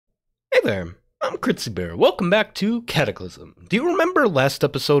there, I'm Critsy Bear. Welcome back to Cataclysm. Do you remember last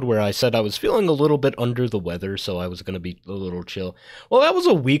episode where I said I was feeling a little bit under the weather, so I was going to be a little chill? Well, that was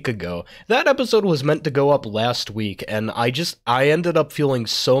a week ago. That episode was meant to go up last week, and I ended up feeling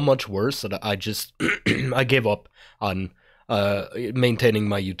so much worse that I I gave up on maintaining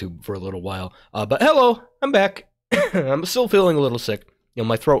my YouTube for a little while. But hello, I'm back. I'm still feeling a little sick. You know,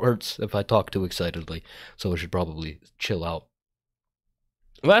 my throat hurts if I talk too excitedly, so I should probably chill out.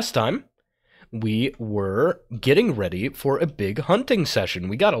 Last time, we were getting ready for a big hunting session.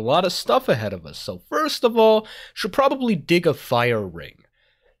 We got a lot of stuff ahead of us. So first of all, should probably dig a fire ring.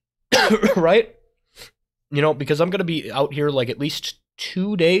 Right? You know, because I'm going to be out here like at least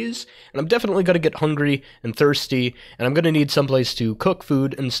 2 days, and I'm definitely going to get hungry and thirsty, and I'm going to need someplace to cook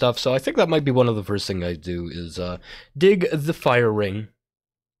food and stuff, so I think that might be one of the first things I do is dig the fire ring.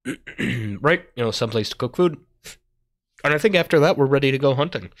 Right? You know, someplace to cook food. And I think after that, we're ready to go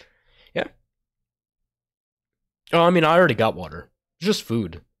hunting. Yeah. Oh, I mean, I already got water. Just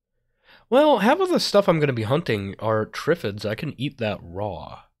food. Well, half of the stuff I'm going to be hunting are triffids. I can eat that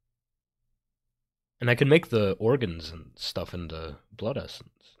raw. And I can make the organs and stuff into blood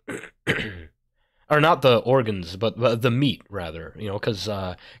essence. Or not the organs, but the meat, rather. You know, because,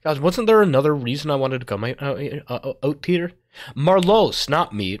 guys, wasn't there another reason I wanted to come out here? Marlos,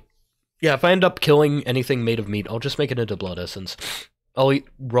 not meat. Yeah, if I end up killing anything made of meat, I'll just make it into blood essence. I'll eat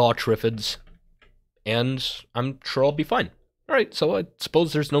raw triffids, and I'm sure I'll be fine. Alright, so I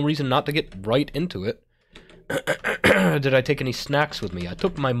suppose there's no reason not to get right into it. Did I take any snacks with me? I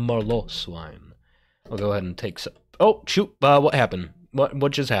took my Marlowe swine. I'll go ahead and take some... Oh, shoot, what happened?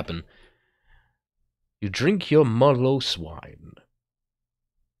 What just happened? You drink your Marlowe swine.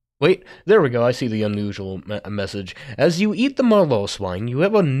 Wait, there we go, I see the unusual message. As you eat the Marlowe swine, you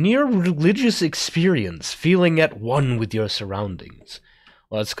have a near-religious experience, feeling at one with your surroundings.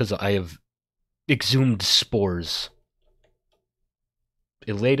 Well, that's because I have exhumed spores.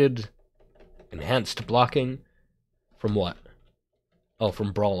 Elated, enhanced blocking, from what? Oh,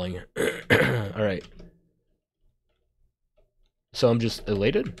 from brawling. Alright. So I'm just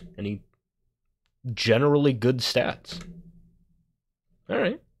elated? Any generally good stats?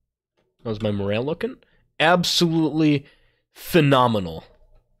 Alright. How's my morale looking? Absolutely phenomenal.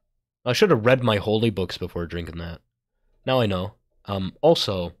 I should have read my holy books before drinking that. Now I know.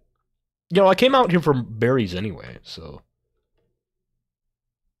 Also, you know, I came out here for berries anyway, so...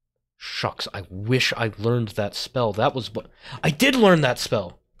 Shucks, I wish I learned that spell. That was what... I did learn that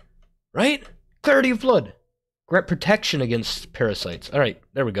spell! Right? Clarity of Blood. Grant protection against parasites. Alright,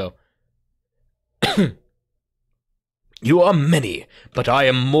 there we go. You are many, but I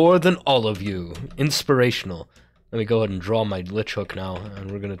am more than all of you. Inspirational. Let me go ahead and draw my Lich Hook now, and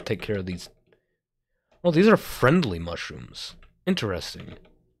we're going to take care of these. Oh, these are friendly mushrooms. Interesting.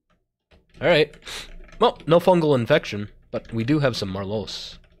 Alright. Well, no fungal infection, but we do have some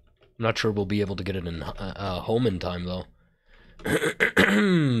Marlos. I'm not sure we'll be able to get it in home in time, though. 6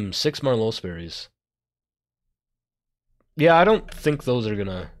 Marlos berries. Yeah, I don't think those are going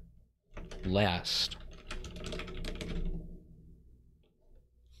to last.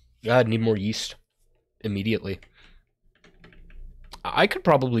 God, need more yeast. Immediately. I could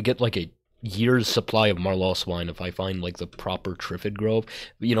probably get, like, a year's supply of Marlos wine if I find, like, the proper Triffid Grove.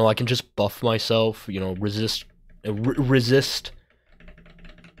 You know, I can just buff myself, you know, resist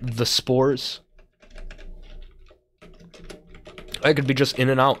the spores. I could be just in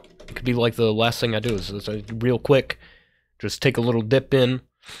and out. It could be, like, the last thing I do is real quick. Just take a little dip in.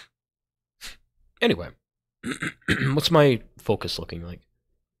 Anyway. What's my focus looking like?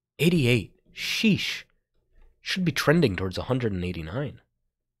 88. Sheesh. Should be trending towards 189.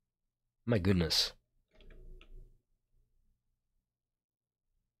 My goodness.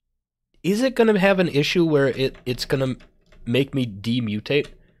 Is it going to have an issue where it's going to make me demutate?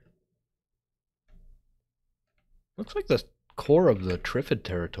 Looks like the core of the Triffid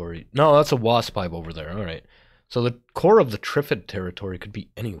territory. No, that's a wasp hive over there. Alright. So the core of the Triffid territory could be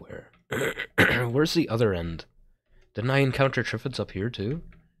anywhere. Where's the other end? Didn't I encounter Triffids up here too?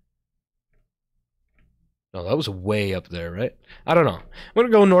 No, that was way up there, right? I don't know. I'm going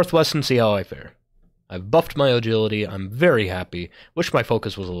to go northwest and see how I fare. I've buffed my agility. I'm very happy. Wish my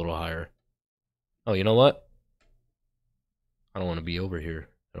focus was a little higher. Oh, you know what? I don't want to be over here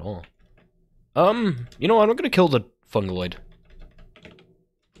at all. You know what? I'm going to kill the fungoid.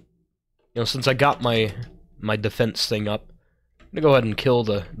 You know, since I got my defense thing up, I'm going to go ahead and kill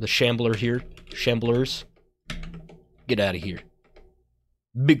the shambler here. Shamblers. Get out of here.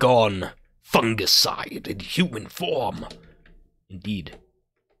 Begone! Fungicide in human form. Indeed.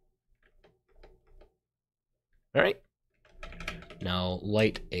 Alright. Now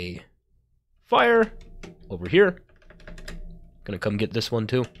light a fire over here. Gonna come get this one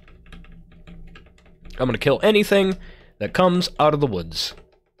too. I'm gonna kill anything that comes out of the woods.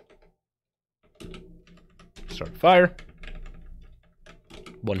 Start fire.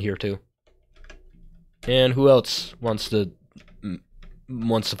 One here too. And who else wants to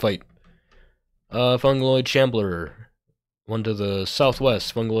fight? Fungoid Shambler. One to the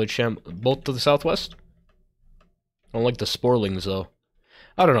southwest. Fungoid both to the southwest? I don't like the sporelings though.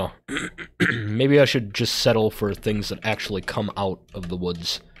 I don't know. Maybe I should just settle for things that actually come out of the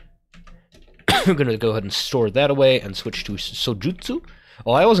woods. I'm gonna go ahead and store that away and switch to Sojutsu.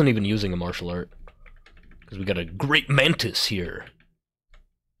 Oh, I wasn't even using a martial art. Because we got a great mantis here.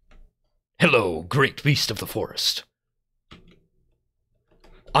 Hello, great beast of the forest.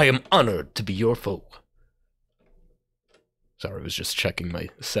 I am honored to be your foe. Sorry, I was just checking my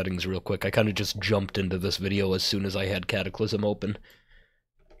settings real quick. I kind of just jumped into this video as soon as I had Cataclysm open.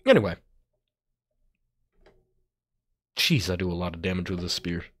 Anyway. Jeez, I do a lot of damage with this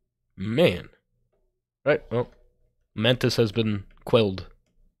spear. Man. Right, well, Mantis has been quelled.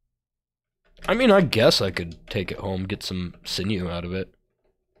 I mean, I guess I could take it home, get some sinew out of it.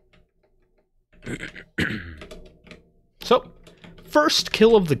 So, first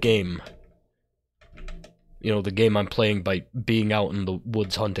kill of the game. You know, the game I'm playing by being out in the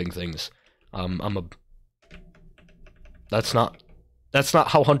woods hunting things. That's not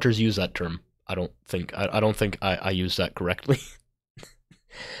how hunters use that term. I don't think I use that correctly.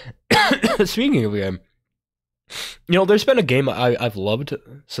 Speaking of a game, you know, there's been a game I've loved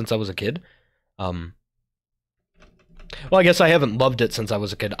since I was a kid. Well, I guess I haven't loved it since I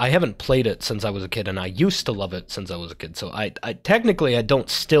was a kid. I haven't played it since I was a kid, and I used to love it since I was a kid. So I technically I don't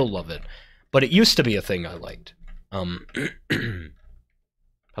still love it, but it used to be a thing I liked.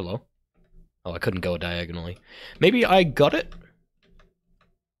 Hello? Oh, I couldn't go diagonally. Maybe I got it?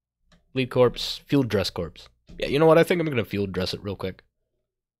 Lead corpse, field dress corpse. Yeah, you know what? I think I'm gonna field dress it real quick.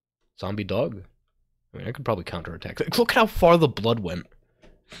 Zombie dog? I mean, I could probably counterattack. Look how far the blood went.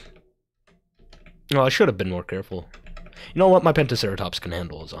 Oh, I should have been more careful. You know what? My Pentaceratops can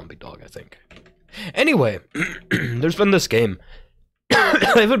handle a zombie dog, I think. Anyway, there's been this game.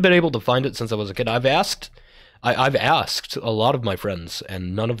 I haven't been able to find it since I was a kid. I've asked a lot of my friends,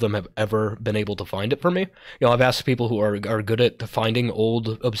 and none of them have ever been able to find it for me. You know, I've asked people who are good at finding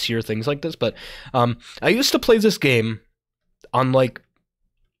old, obscure things like this, but I used to play this game on, like,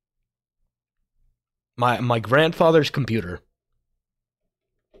 my grandfather's computer.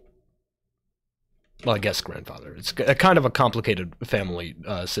 Well, I guess grandfather. It's a kind of a complicated family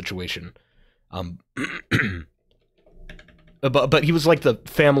situation. But he was like the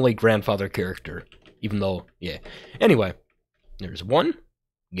family grandfather character, even though, yeah. Anyway, there's one.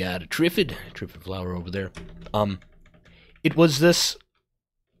 Got a Triffid flower over there. It was this,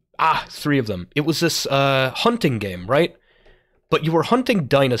 three of them. It was this hunting game, right? But you were hunting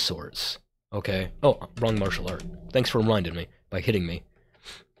dinosaurs, okay? Oh, wrong martial art. Thanks for reminding me by hitting me.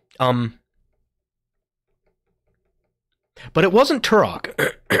 But it wasn't Turok.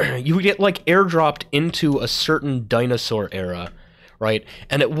 You would get, like, airdropped into a certain dinosaur era, right?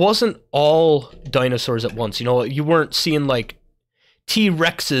 And it wasn't all dinosaurs at once. You know, you weren't seeing, like,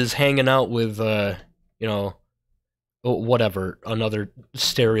 T-Rexes hanging out with, you know, whatever, another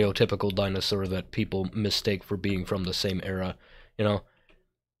stereotypical dinosaur that people mistake for being from the same era, you know?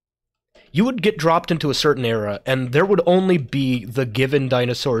 You would get dropped into a certain era, and there would only be the given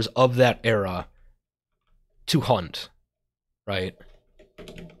dinosaurs of that era to hunt. Right.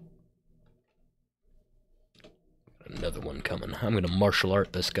 Another one coming. I'm gonna martial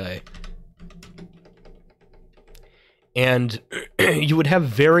art this guy. And you would have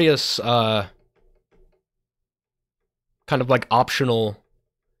various, kind of like optional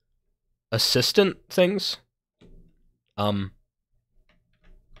assistant things.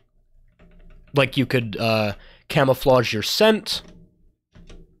 Like you could, camouflage your scent,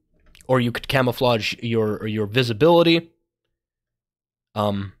 or you could camouflage your visibility.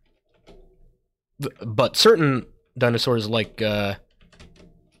 But certain dinosaurs, like,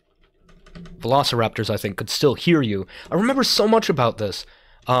 velociraptors, I think, could still hear you. I remember so much about this.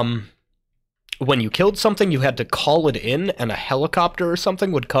 When you killed something, you had to call it in, and a helicopter or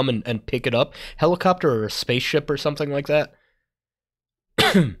something would come and pick it up. Helicopter or a spaceship or something like that.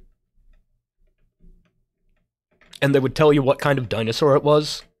 And they would tell you what kind of dinosaur it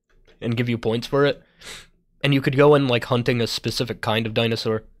was, and give you points for it. And you could go in, like, hunting a specific kind of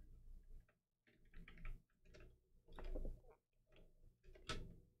dinosaur.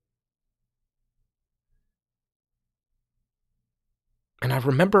 And I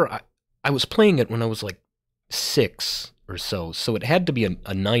remember I was playing it when I was, like, 6 or so it had to be a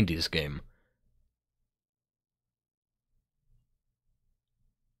 90s game.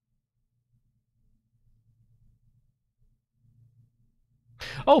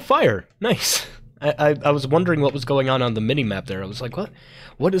 Oh, fire! Nice. I was wondering what was going on the mini-map there. I was like, what?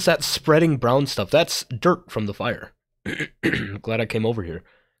 What is that spreading brown stuff? That's dirt from the fire. Glad I came over here.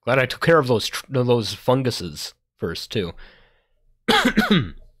 Glad I took care of those funguses first, too.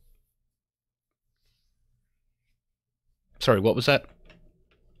 Sorry, what was that?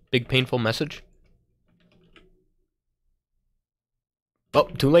 Big painful message? Oh,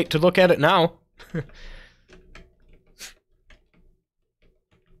 too late to look at it now.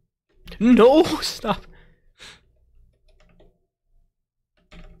 No, stop.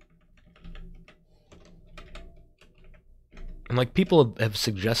 And, like, people have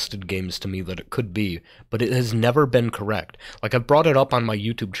suggested games to me that it could be, but it has never been correct. Like, I've brought it up on my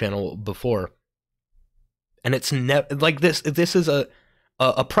YouTube channel before, and it's never, like, this is a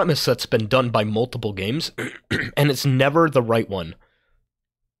premise that's been done by multiple games, and it's never the right one.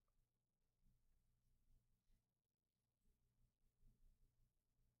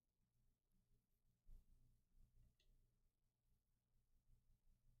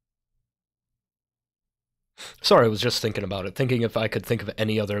 Sorry, I was just thinking about it, thinking if I could think of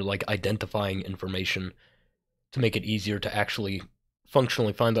any other, like, identifying information to make it easier to actually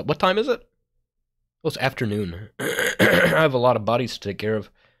functionally find that. What time is it? Oh, it's afternoon. I have a lot of bodies to take care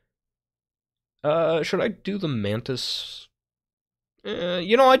of. Should I do the mantis?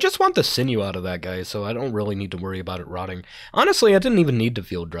 You know, I just want the sinew out of that guy, so I don't really need to worry about it rotting. Honestly, I didn't even need to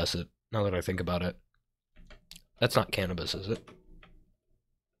field dress it, now that I think about it. That's not cannabis, is it?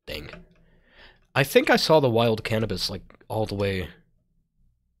 Dang. I think I saw the wild cannabis, like, all the way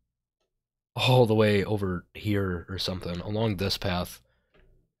over here or something, along this path.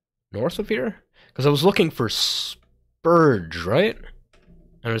 North of here? Because I was looking for spurge, right?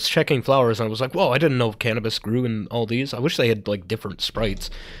 And I was checking flowers, and I was like, whoa, I didn't know cannabis grew in all these. I wish they had, like, different sprites.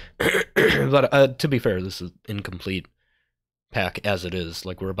 But, to be fair, this is incomplete pack as it is.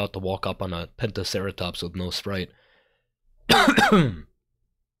 Like, we're about to walk up on a Pentaceratops with no sprite.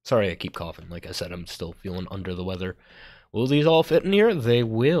 Sorry, I keep coughing. Like I said, I'm still feeling under the weather. Will these all fit in here? They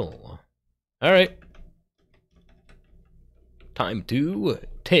will. Alright. Time to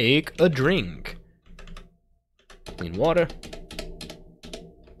take a drink. Clean water.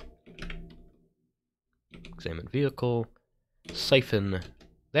 Examine vehicle. Siphon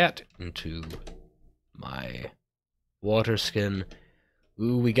that into my water skin.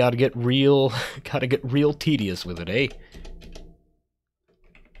 Ooh, we gotta get real tedious with it, eh?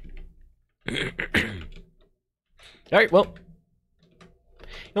 Alright, well.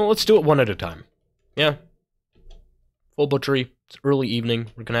 You know, let's do it one at a time. Yeah. Full butchery. It's early evening.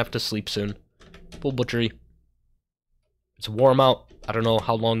 We're gonna have to sleep soon. Full butchery. It's warm out. I don't know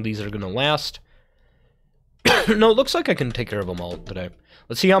how long these are gonna last. No, it looks like I can take care of them all today.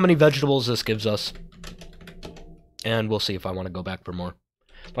 Let's see how many vegetables this gives us. And we'll see if I want to go back for more.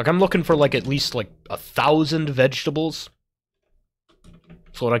 Like, I'm looking for, like, at least, like, 1,000 vegetables.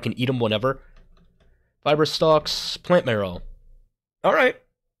 So that I can eat them whenever. Fiber stalks, plant marrow. Alright.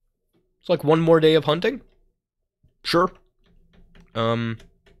 It's like one more day of hunting. Sure. From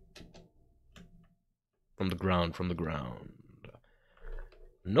the ground.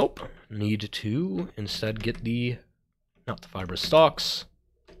 Nope. Need to instead get the... not the fiber stalks.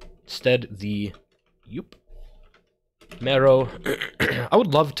 Instead, the... Yoop. Marrow. I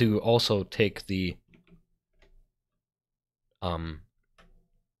would love to also take the...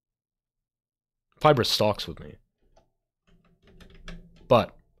 fibrous stalks with me.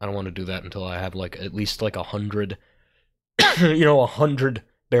 But I don't want to do that until I have, like, at least, like, 100... you know, 100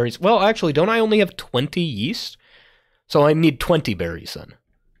 berries. Well, actually, don't I only have 20 yeast? So I need 20 berries, then.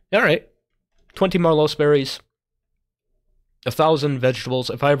 Alright. 20 Marlos berries. 1,000 vegetables.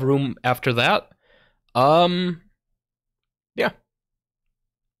 If I have room after that, yeah.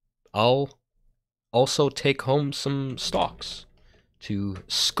 I'll also take home some stalks to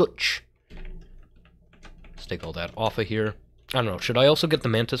scutch. Let's take all that off of here. I don't know, should I also get the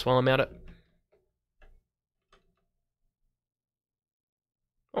mantis while I'm at it?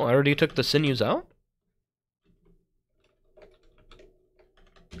 Oh, I already took the sinews out?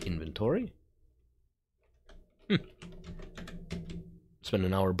 Inventory? Spend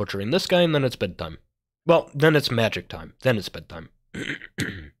an hour butchering this guy, and then it's bedtime. Well, then it's magic time. Then it's bedtime.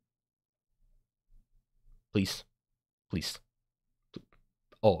 Please. Please.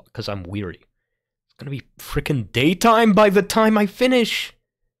 Oh, because I'm weary. It's gonna be frickin' daytime by the time I finish!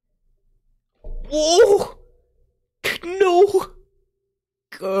 Whoa! No!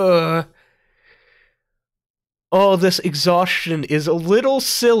 Oh, this exhaustion is a little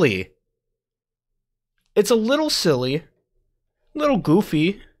silly. It's a little silly. A little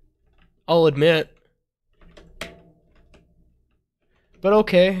goofy. I'll admit. But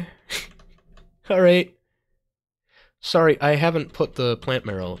okay. Alright. Sorry, I haven't put the plant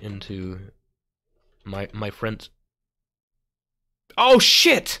marrow into my friend's... Oh,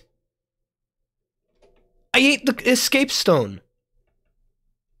 shit! I ate the escape stone!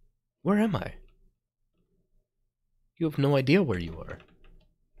 Where am I? You have no idea where you are.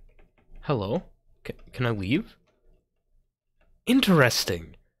 Hello? Can I leave?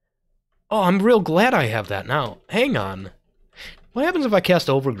 Interesting. Oh, I'm real glad I have that now. Hang on. What happens if I cast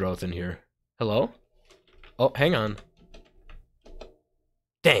Overgrowth in here? Hello? Oh, hang on.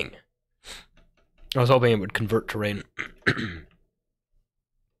 Dang. I was hoping it would convert terrain.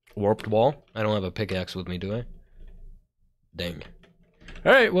 Warped wall? I don't have a pickaxe with me, do I? Dang.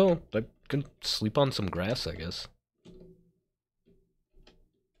 Alright, well, I can sleep on some grass, I guess.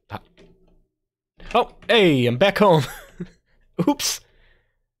 Oh, hey, I'm back home. Oops.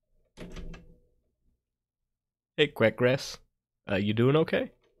 Hey, Quackgrass. You doing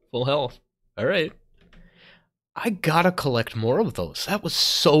okay? Full health. Alright. I gotta collect more of those. That was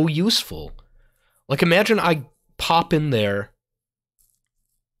so useful. Like, imagine I pop in there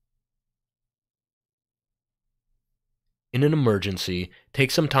in an emergency,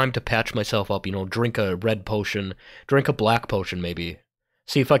 take some time to patch myself up, you know, drink a red potion, drink a black potion maybe,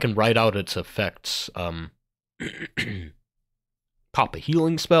 see if I can write out its effects, pop a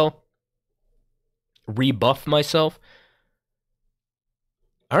healing spell, rebuff myself.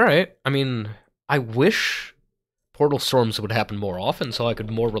 Alright, I mean, I wish portal storms would happen more often so I could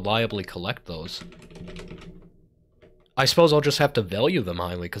more reliably collect those. I suppose I'll just have to value them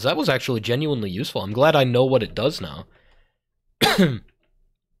highly, because that was actually genuinely useful. I'm glad I know what it does now.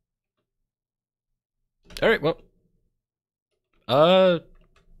 Alright, well. No,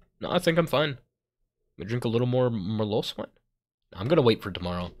 I think I'm fine. I'm gonna drink a little more Merlot wine. I'm gonna wait for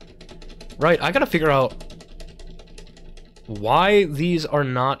tomorrow. Right, I gotta figure out why these are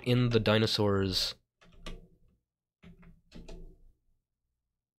not in the dinosaurs.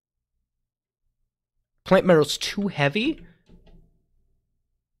 Plant marrow's too heavy?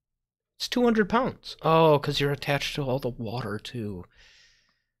 It's 200 pounds. Oh, because you're attached to all the water, too.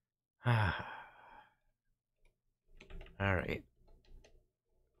 Alright.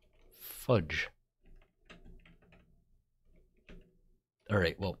 Fudge.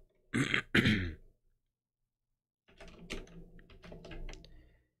 Alright, well.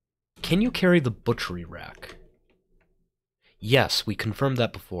 Can you carry the butchery rack? Yes, we confirmed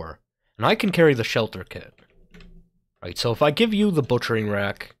that before. And I can carry the shelter kit. Right, so if I give you the butchering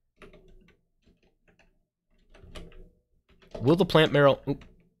rack... Will the plant marrow... Oop,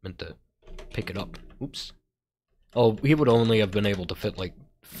 meant to pick it up. Oops. Oh, he would only have been able to fit, like,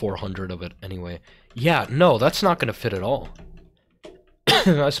 400 of it anyway. Yeah, no, that's not going to fit at all.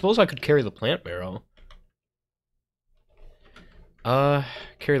 I suppose I could carry the plant marrow.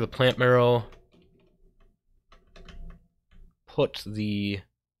 Carry the plant marrow. Put the...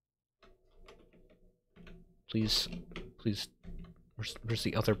 Please, please... Where's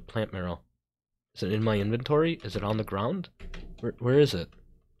the other plant marrow? Is it in my inventory? Is it on the ground? Where is it?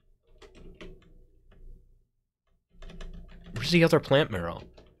 Where's the other plant marrow?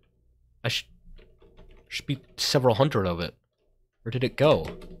 I should be several hundred of it. Where did it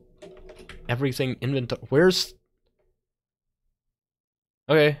go? Everything inventory. Where's...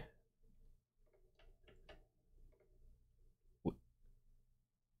 Okay.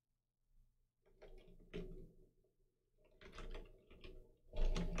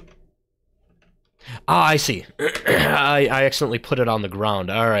 Ah, I see. I accidentally put it on the ground.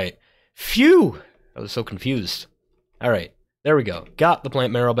 Alright. Phew! I was so confused. Alright. There we go. Got the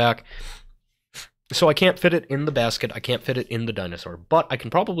plant marrow back. So I can't fit it in the basket. I can't fit it in the dinosaur. But I can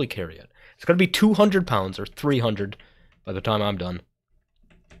probably carry it. It's going to be 200 pounds, or 300, by the time I'm done.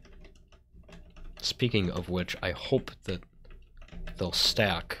 Speaking of which, I hope that they'll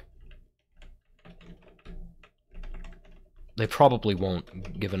stack. They probably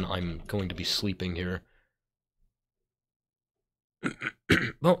won't, given I'm going to be sleeping here.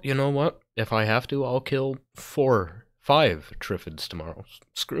 Well, you know what? If I have to, I'll kill 5 Triffids tomorrow.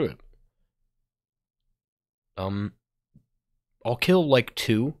 Screw it. I'll kill, like,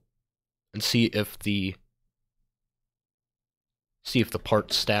 2, and see if the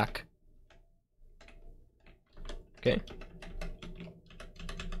parts stack. Okay.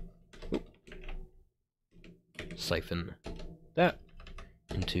 Oop. Siphon that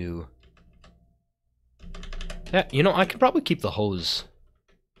into that. You know, I could probably keep the hose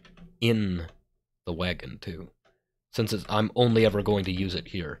in the wagon, too, since I'm only ever going to use it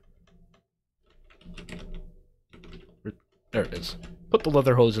here. There it is. Put the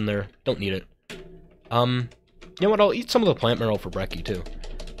leather hose in there. Don't need it. You know what? I'll eat some of the plant marrow for brekkie, too.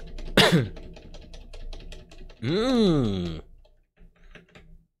 Mmm.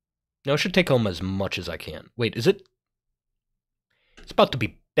 Now, I should take home as much as I can. Wait, is it? It's about to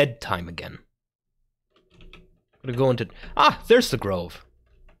be bedtime again. I'm gonna go into... Ah, there's the grove.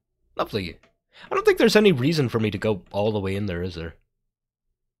 Lovely. I don't think there's any reason for me to go all the way in there, is there?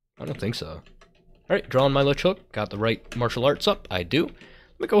 I don't think so. Alright, drawing my lich hook. Got the right martial arts up. I do.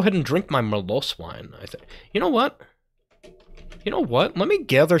 Let me go ahead and drink my Merlot wine, I think. You know what? You know what? Let me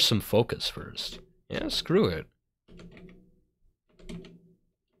gather some focus first. Yeah, screw it.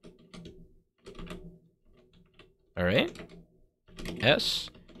 Alright. S,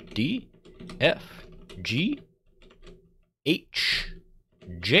 D, F, G, H,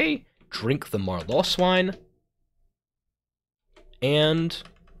 J. Drink the Merlot wine. And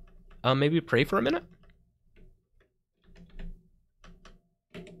maybe pray for a minute?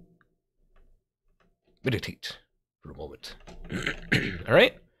 Meditate for a moment.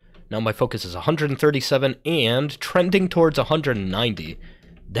 Alright. Now my focus is 137 and trending towards 190.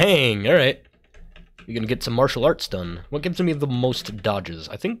 Dang, alright. You're gonna get some martial arts done. What gives me the most dodges?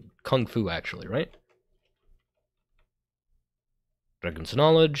 I think Kung Fu, actually, right? Dragon's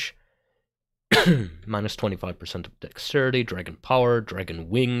Knowledge. Minus 25% of dexterity. Dragon Power. Dragon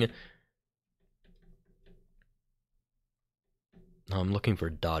Wing. No, I'm looking for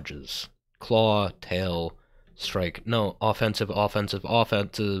dodges. Claw, Tail, Strike. No, offensive, offensive,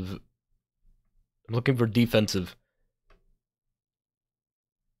 offensive. I'm looking for defensive.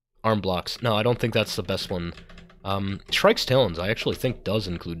 Arm blocks. No, I don't think that's the best one. Strike's Talons, I actually think does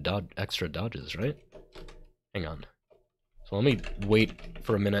include extra dodges, right? Hang on. So let me wait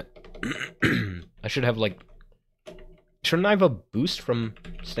for a minute. I should have, like... Shouldn't I have a boost from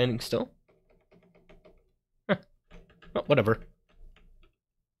standing still? Huh. Well, whatever.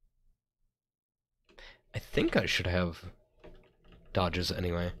 I think I should have dodges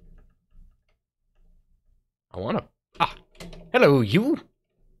anyway. I wanna... Ah! Hello, you!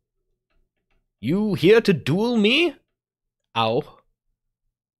 You here to duel me? Ow.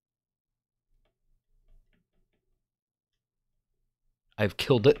 I've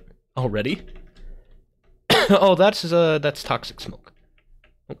killed it already. Oh, that's toxic smoke.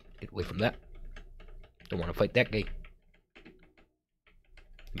 Oh, get away from that. Don't want to fight that guy.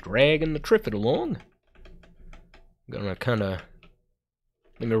 Dragging the Triffid along. I'm gonna kind of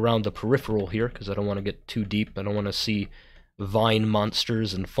maybe around the peripheral here because I don't want to get too deep. I don't want to see vine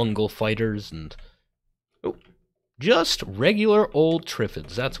monsters and fungal fighters and... Oh, just regular old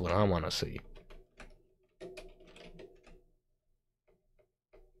Triffids. That's what I want to see.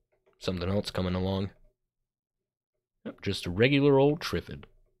 Something else coming along. Yep, just a regular old Triffid.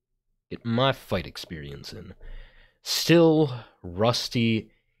 Get my fight experience in. Still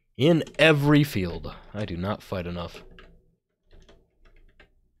rusty in every field. I do not fight enough.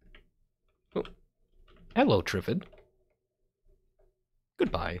 Oh. Hello, Triffid.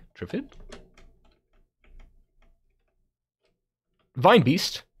 Goodbye, Triffid. Vine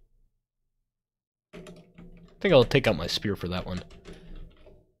Beast. I think I'll take out my spear for that one.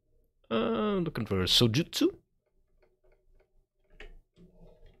 Looking for Sojutsu.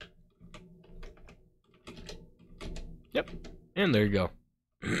 Yep, and there you go.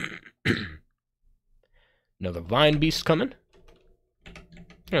 Another Vine Beast coming.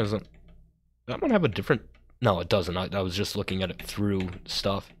 Yeah, does that one have a different... No, it doesn't. I was just looking at it through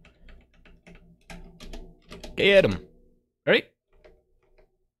stuff. Get him. Alright.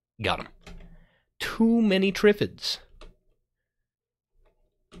 Got him. Too many Triffids.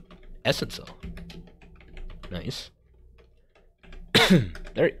 Essence, though. Nice.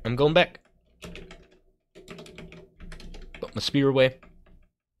 Alright, I'm going back. Put my spear away.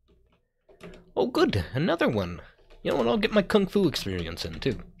 Oh, good. Another one. You know what? I'll get my Kung Fu experience in,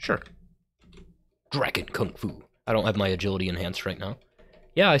 too. Sure. Dragon Kung Fu. I don't have my agility enhanced right now.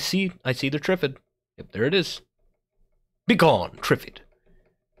 Yeah, I see the Triffid. Yep, there it is. Begone, Triffid.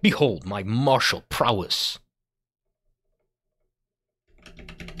 Behold my martial prowess.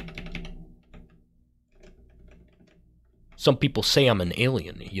 Some people say I'm an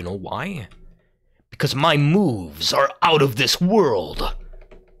alien. You know why? Because my moves are out of this world.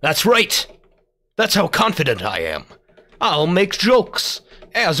 That's right. That's how confident I am. I'll make jokes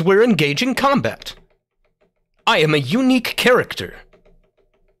as we're engaging combat. I am a unique character.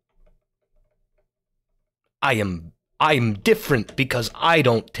 I'm different because I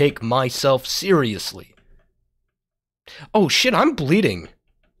don't take myself seriously. Oh shit, I'm bleeding.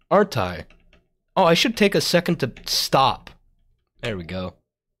 Aren't I? Oh, I should take a second to stop. There we go.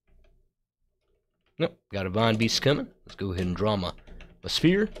 Nope, got a Vine Beast coming. Let's go ahead and draw my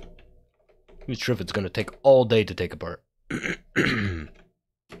sphere. These Triffids gonna take all day to take apart.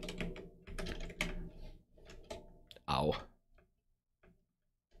 Ow.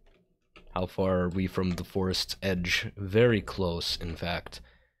 How far are we from the forest's edge? Very close, in fact.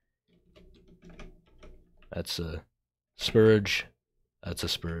 That's a spurge. That's a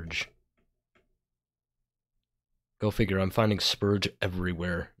spurge. Go figure, I'm finding spurge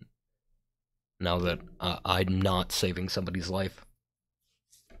everywhere. Now that I'm not saving somebody's life.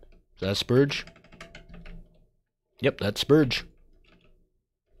 Is that a spurge? Yep, that's spurge.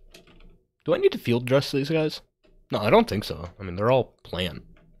 Do I need to field dress these guys? No, I don't think so. I mean, they're all plant,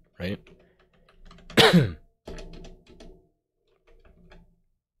 right?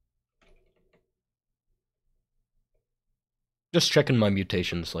 Just checking my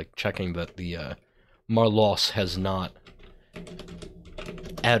mutations, like checking that the Marlos has not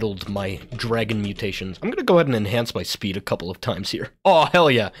addled my dragon mutations. I'm gonna go ahead and enhance my speed a couple of times here. Oh, hell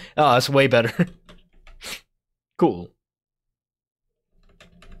yeah. Oh, that's way better. Cool.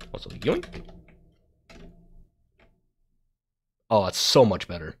 Also, yoink. Oh, it's so much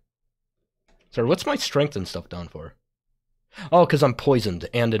better. Sorry, what's my strength and stuff down for? Oh, because I'm poisoned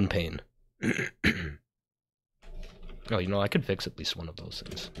and in pain. Oh, you know, I could fix at least one of those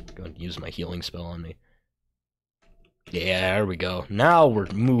things. Go and use my healing spell on me. Yeah, there we go. Now we're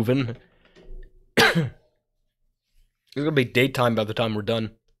moving. It's gonna be daytime by the time we're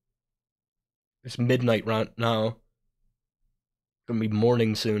done. It's midnight right now. It's gonna be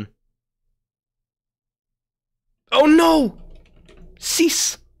morning soon. Oh no!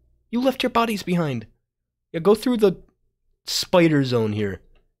 Cease! You left your bodies behind. Yeah, go through the spider zone here.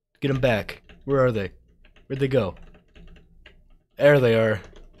 Get them back. Where are they? Where'd they go? There they are.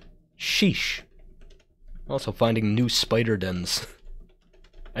 Sheesh. Also finding new spider dens.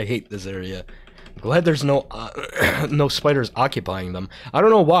 I hate this area. I'm glad there's no no spiders occupying them. I don't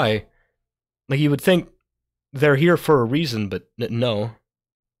know why. Like, you would think they're here for a reason, but no.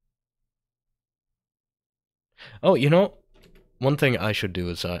 Oh, you know, one thing I should do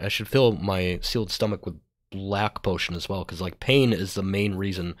is I should fill my sealed stomach with black potion as well, because, like, pain is the main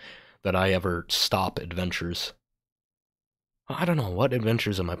reason that I ever stop adventures. I don't know, what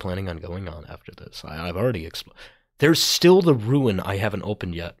adventures am I planning on going on after this? I've already explored. There's still the ruin I haven't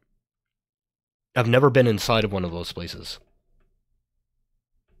opened yet. I've never been inside of one of those places.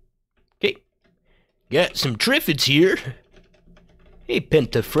 Okay. Got some Triffids here. Hey,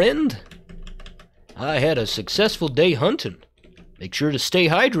 Penta friend. I had a successful day hunting. Make sure to stay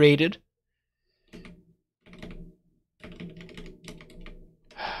hydrated.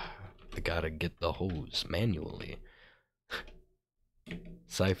 I gotta get the hose manually.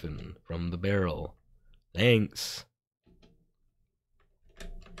 Siphon from the barrel. Thanks.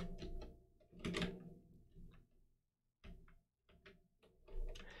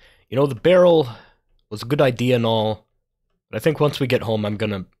 You know, the barrel was a good idea and all, but I think once we get home, I'm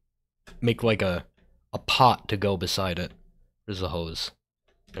gonna make like a pot to go beside it. There's the hose.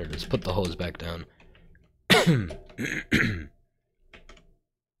 There it is. Put the hose back down.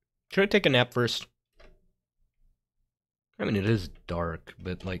 Should I take a nap first? I mean, it is dark,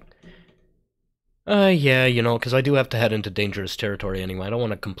 but, like... yeah, you know, because I do have to head into dangerous territory anyway. I don't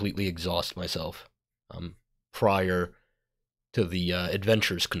want to completely exhaust myself, prior to the,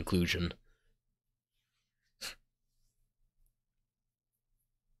 adventure's conclusion.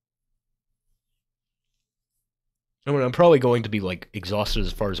 I mean, I'm probably going to be, like, exhausted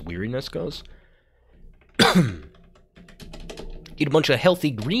as far as weariness goes. Eat a bunch of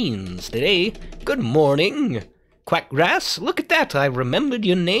healthy greens today. Good morning! Quackgrass, look at that, I remembered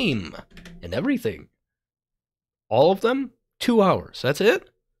your name. And everything. All of them? 2 hours, that's it?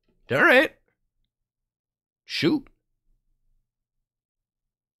 Alright. Shoot.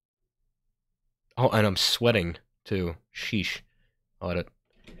 Oh, and I'm sweating, too. Sheesh. I'll have to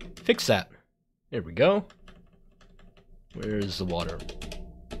fix that. There we go. Where's the water?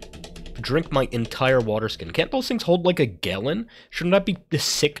 Drink my entire water skin. Can't those things hold like a gallon? Shouldn't I be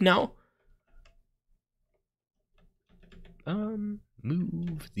sick now?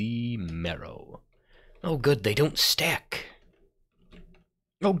 Move the marrow. Oh, good, they don't stack.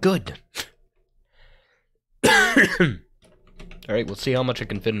 Oh, good. Alright, we'll see how much I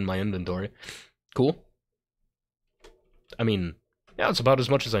can fit in my inventory. Cool. I mean, yeah, it's about as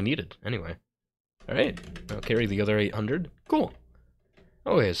much as I needed, anyway. Alright, I'll carry the other 800. Cool.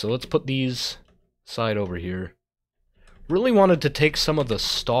 Okay, so let's put these aside over here. Really wanted to take some of the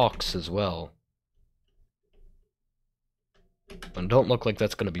stalks as well. And don't look like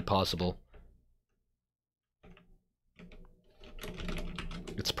that's going to be possible.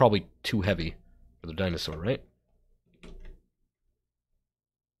 It's probably too heavy for the dinosaur, right?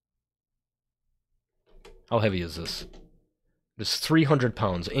 How heavy is this? It's 300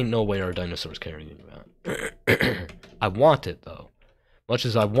 pounds. Ain't no way our dinosaur's carrying that. I want it, though. Much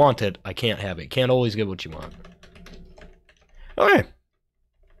as I want it, I can't have it. Can't always get what you want. Okay.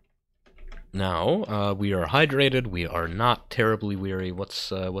 Now, we are hydrated. We are not terribly weary.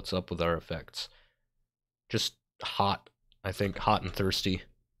 What's up with our effects? Just hot, I think. Hot and thirsty.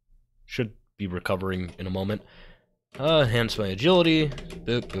 Should be recovering in a moment. Enhance my agility.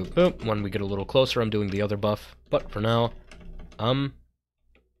 Boop, boop, boop. When we get a little closer, I'm doing the other buff. But for now,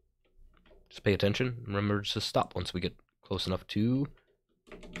 just pay attention. Remember to stop once we get close enough to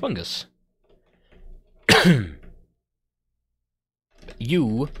fungus.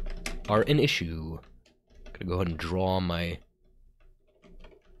 You are an issue. Gonna go ahead and draw my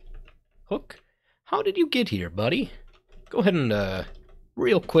hook. How did you get here, buddy? Go ahead and,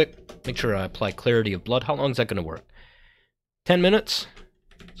 real quick, make sure I apply Clarity of Blood. How long is that gonna work? 10 minutes?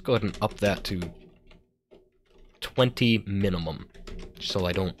 Let's go ahead and up that to 20 minimum, so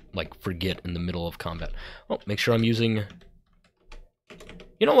I don't, like, forget in the middle of combat. Oh, make sure I'm using...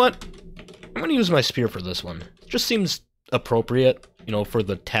 You know what? I'm gonna use my spear for this one. It just seems appropriate, you know, for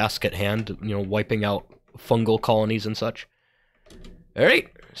the task at hand, you know, wiping out fungal colonies and such.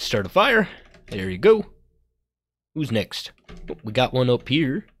 Alright, start a fire. There you go. Who's next? Oh, we got one up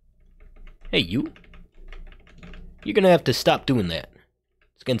here. Hey, you. You're gonna have to stop doing that.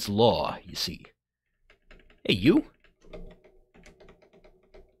 It's against the law, you see. Hey, you.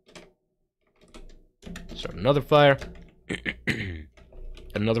 Start another fire.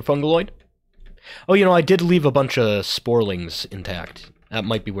 Another fungaloid. Oh, you know, I did leave a bunch of sporelings intact. That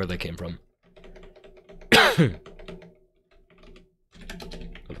might be where they came from. Another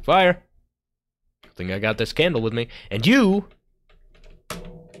fire. I think I got this candle with me. And you...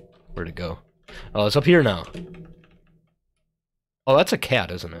 Where'd it go? Oh, it's up here now. Oh, that's a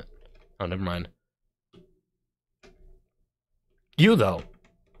cat, isn't it? Oh, never mind. You, though.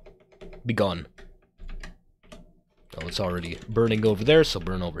 Be gone. Oh, it's already burning over there, so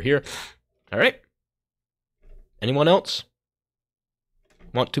burn over here. Alright. Anyone else?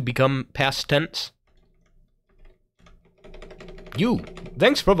 Want to become past tense? You!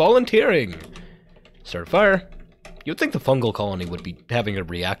 Thanks for volunteering! Start a fire. You'd think the fungal colony would be having a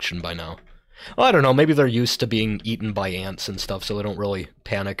reaction by now. Well, I don't know, maybe they're used to being eaten by ants and stuff, so they don't really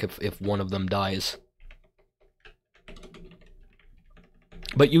panic if one of them dies.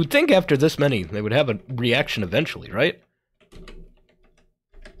 But you'd think after this many, they would have a reaction eventually, right?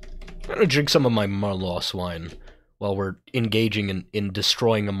 I'm gonna drink some of my Marloss wine while we're engaging in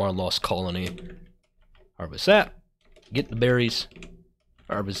destroying a Marloss colony. Harvest that. Get the berries.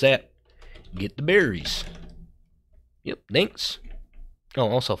 Harvest that. Get the berries. Yep, thanks. Oh,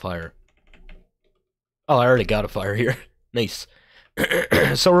 also fire. Oh, I already got a fire here. Nice.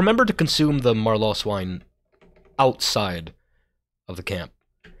 So remember to consume the Marloss wine outside of the camp.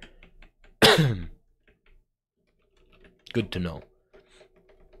 Good to know.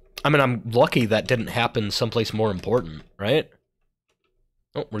 I mean, I'm lucky that didn't happen someplace more important, right?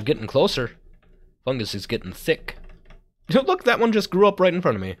 Oh, we're getting closer. Fungus is getting thick. Look, that one just grew up right in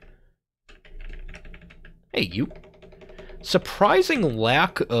front of me. Hey, you. Surprising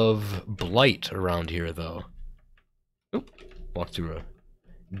lack of blight around here, though. Oop, walk through a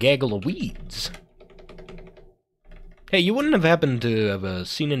gaggle of weeds. Hey, you wouldn't have happened to have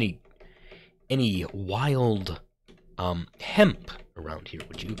seen any wild hemp around here,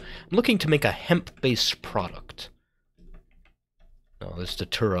 would you? I'm looking to make a hemp-based product. No, this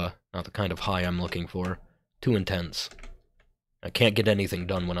datura, not the kind of high I'm looking for. Too intense. I can't get anything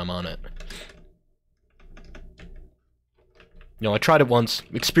done when I'm on it. No, I tried it once,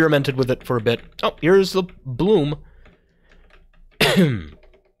 experimented with it for a bit. Oh, here's the bloom. I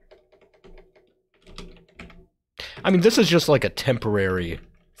mean, this is just like a temporary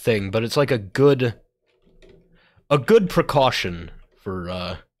thing, but it's like a good precaution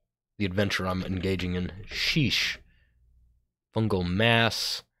for the adventure I'm engaging in. Sheesh. Fungal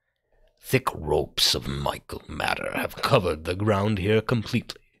mass. Thick ropes of mical matter have covered the ground here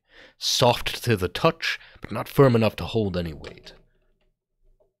completely. Soft to the touch, but not firm enough to hold any weight.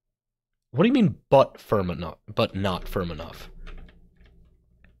 What do you mean, but firm enough, but not firm enough?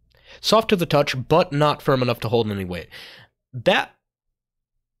 Soft to the touch, but not firm enough to hold any weight. Those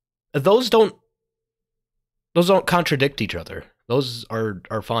don't contradict each other. Those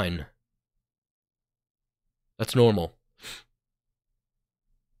are fine. That's normal.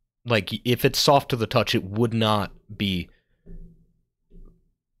 Like, if it's soft to the touch, it would not be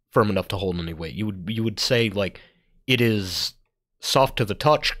firm enough to hold any weight. You would say, like, it is soft to the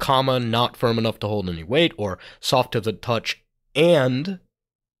touch, comma, not firm enough to hold any weight, or soft to the touch and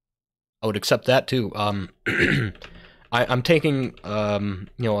I would accept that too. I'm taking, you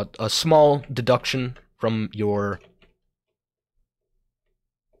know, a small deduction from your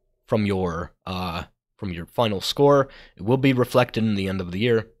final score. It will be reflected in the end of the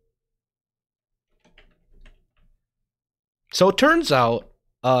year. So it turns out,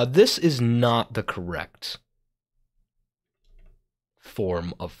 this is not the correct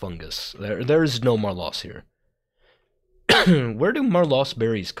form of fungus. There is no Marloss here. Where do Marloss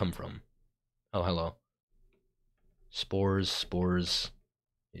berries come from? Oh, hello. Spores.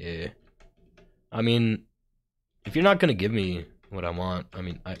 Yeah. I mean, if you're not gonna give me what I want, I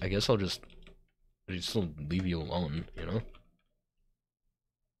mean, I guess I'll just leave you alone, you know?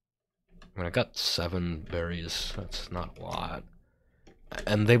 I mean, I got 7 berries. That's not a lot.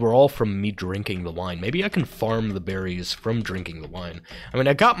 And they were all from me drinking the wine. Maybe I can farm the berries from drinking the wine. I mean,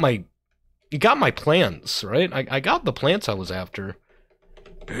 you got my plants, right? I got the plants I was after.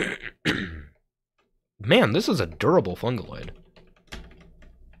 Man, this is a durable fungoid.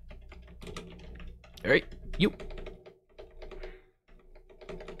 Alright, you.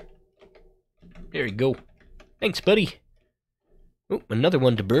 There you go. Thanks, buddy. Oh, another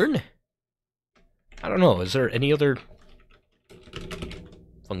one to burn. I don't know, is there any other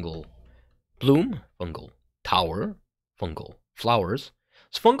fungal bloom? Fungal tower? Fungal flowers?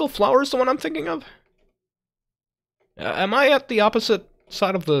 Is fungal flowers the one I'm thinking of? Am I at the opposite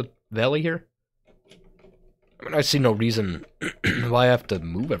side of the valley here? I mean, I see no reason why I have to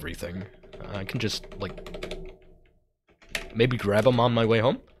move everything. I can just, like, maybe grab them on my way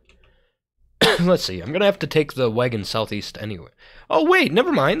home? Let's see, I'm gonna have to take the wagon southeast anyway. Oh, wait,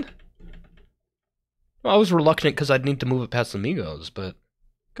 never mind. Well, I was reluctant because I'd need to move it past the Migos, but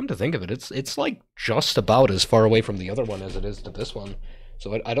come to think of it, it's like just about as far away from the other one as it is to this one.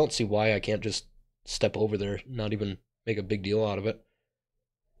 So I don't see why I can't just step over there, not even make a big deal out of it.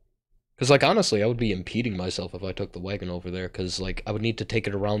 Because, like, honestly, I would be impeding myself if I took the wagon over there, because, like, I would need to take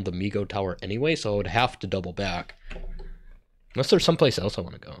it around the Migo Tower anyway, so I would have to double back. Unless there's someplace else I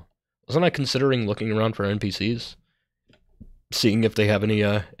want to go. Wasn't I considering looking around for NPCs? Seeing if they have any,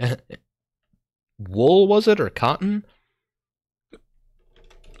 wool, was it, or cotton?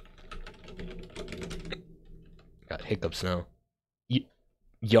 Got hiccups now.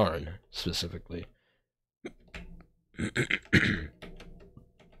 Yarn, specifically.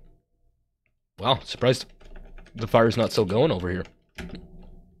 Wow, surprised the fire's not still going over here.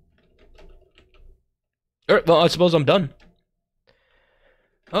 Alright, well, I suppose I'm done.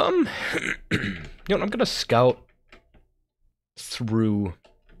 You know, I'm gonna scout through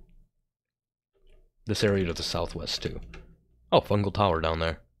this area to the southwest, too. Oh, fungal tower down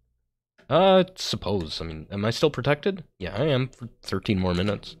there. Suppose. I mean, am I still protected? Yeah, I am for 13 more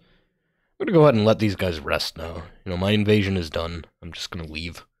minutes. I'm gonna go ahead and let these guys rest now. You know, my invasion is done. I'm just gonna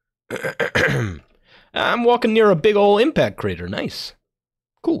leave. I'm walking near a big ol' impact crater. Nice.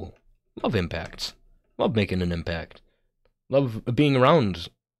 Cool. Love impacts. Love making an impact. Love being around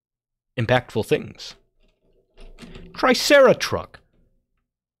impactful things. Triceratruck.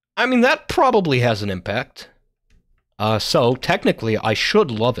 I mean, that probably has an impact. So, technically, I should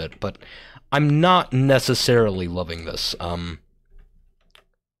love it, but I'm not necessarily loving this.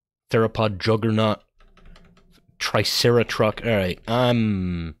 Theropod Juggernaut. Triceratruck. Alright,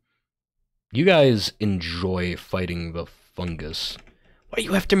 you guys enjoy fighting the fungus. Why are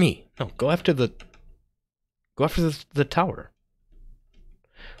you after me? No, go after the tower.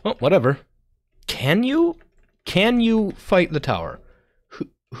 Well, whatever. Can you fight the tower?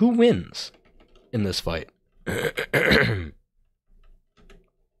 Who wins in this fight? Can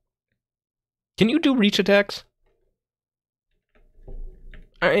you do reach attacks?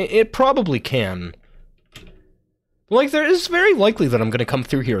 It probably can. Like, there is very likely that I'm going to come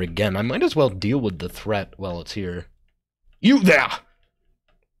through here again. I might as well deal with the threat while it's here. You there!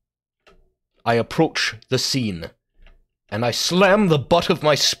 I approach the scene, and I slam the butt of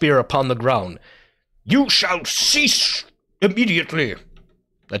my spear upon the ground. You shall cease immediately!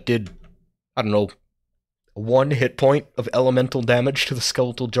 That did, I don't know, 1 hit point of elemental damage to the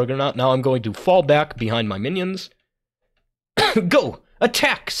skeletal juggernaut. Now I'm going to fall back behind my minions. Go!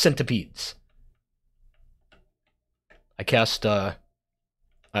 Attack, centipedes! I cast, I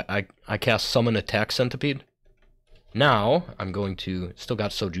cast Summon Attack Centipede. Now, I'm going to, still got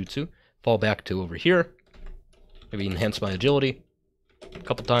Sojutsu, fall back to over here. Maybe enhance my agility a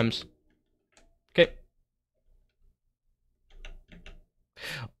couple times. Okay.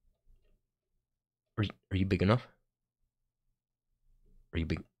 Are you big enough? Are you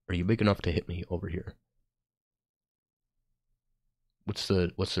big enough to hit me over here? What's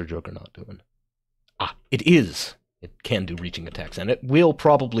their juggernaut doing? Ah, it is. It can do reaching attacks, and it will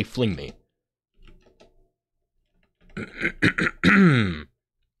probably fling me.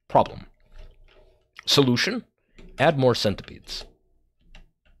 Problem. Solution? Add more centipedes.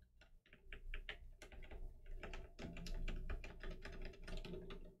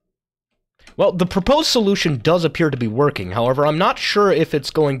 Well, the proposed solution does appear to be working. However, I'm not sure if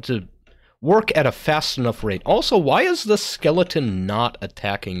it's going to work at a fast enough rate. Also, why is the skeleton not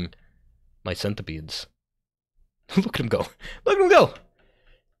attacking my centipedes? Look at him go. Look at him go!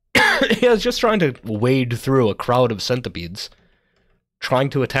 He was just trying to wade through a crowd of centipedes, trying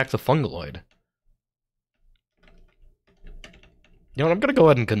to attack the fungaloid. You know what, I'm gonna go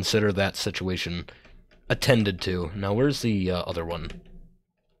ahead and consider that situation attended to. Now, where's the other one?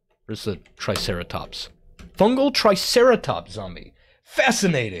 Where's the Triceratops? Fungal Triceratops zombie.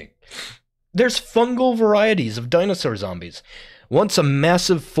 Fascinating! There's fungal varieties of dinosaur zombies. Once a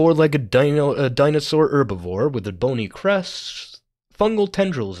massive four-legged dinosaur herbivore with a bony crest, fungal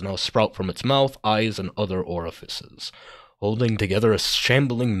tendrils now sprout from its mouth, eyes, and other orifices, holding together a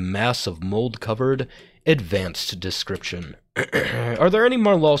shambling mass of mold-covered, advanced description. Are there any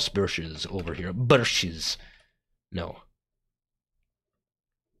Marlos bushes over here? Bushes. No.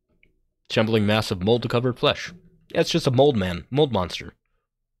 Shambling mass of mold-covered flesh. Yeah, it's just a mold man. Mold monster.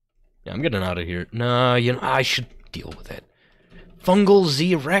 Yeah, I'm getting out of here. Nah, you know, I should deal with it. Fungal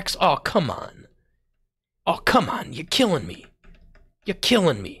Z-Rex? Oh, come on. Oh, come on. You're killing me. You're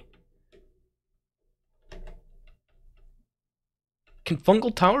killing me. Can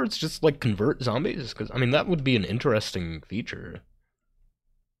fungal towers just, like, convert zombies? Because, I mean, that would be an interesting feature.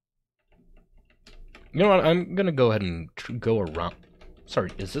 You know what? I'm gonna go ahead and go around.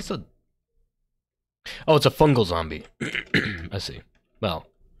 Sorry, is this a... Oh, it's a fungal zombie. I see. Well,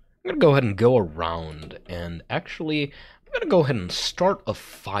 I'm gonna go ahead and go around, and actually, I'm gonna go ahead and start a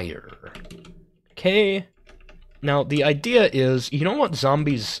fire. Okay? Now, the idea is, you know what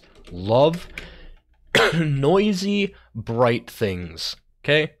zombies love? Noisy, bright things.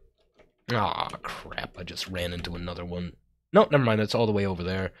 Okay? Ah, crap, I just ran into another one. No, never mind, it's all the way over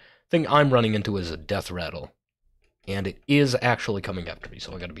there. Thing I'm running into is a death rattle. And it is actually coming after me,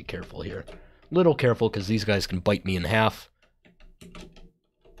 so I gotta be careful here. Little careful, because these guys can bite me in half.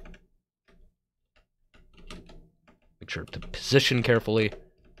 Make sure to position carefully.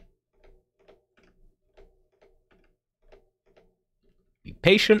 Be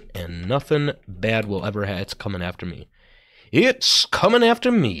patient, and nothing bad will ever happen. It's coming after me. It's coming after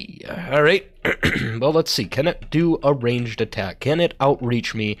me. Alright. Well, let's see. Can it do a ranged attack? Can it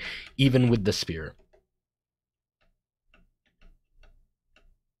outreach me, even with the spear?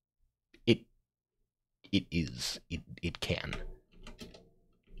 It can.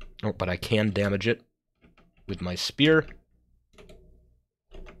 Oh, but I can damage it with my spear.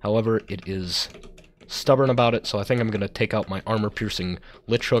 However, it is stubborn about it, so I think I'm going to take out my armor-piercing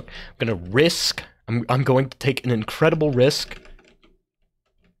Lich Hook. I'm going to risk. I'm going to take an incredible risk.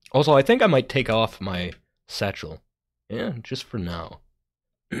 Also, I think I might take off my satchel. Yeah, just for now.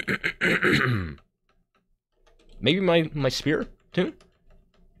 Maybe my spear, too?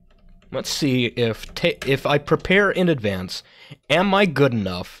 Let's see if I prepare in advance, am I good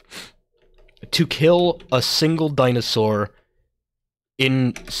enough to kill a single dinosaur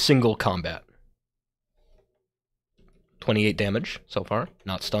in single combat? 28 damage so far,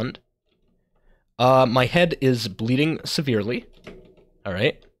 not stunned. My head is bleeding severely.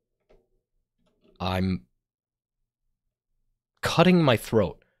 Alright. I'm cutting my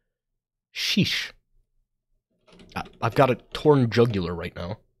throat. Sheesh. I've got a torn jugular right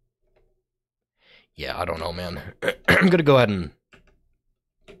now. Yeah, I don't know, man. I'm gonna go ahead and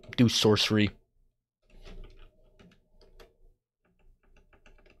do sorcery.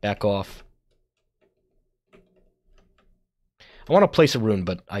 Back off. I want to place a rune,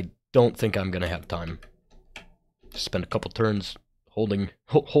 but I don't think I'm gonna have time. Spend a couple turns holding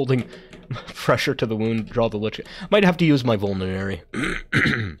pressure to the wound, draw the lich. Might have to use my vulnerary.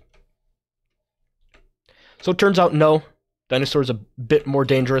 So it turns out no. Dinosaur's a bit more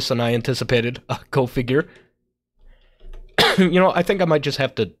dangerous than I anticipated. Go figure. You know, I think I might just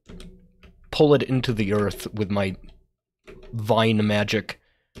have to pull it into the earth with my vine magic.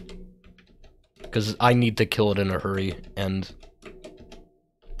 Because I need to kill it in a hurry, and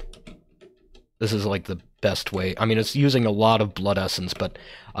this is like the best way. I mean, it's using a lot of blood essence, but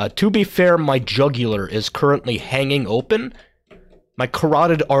to be fair, my jugular is currently hanging open. My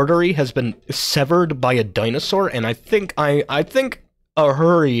carotid artery has been severed by a dinosaur, and I think a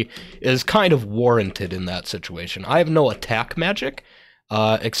hurry is kind of warranted in that situation. I have no attack magic,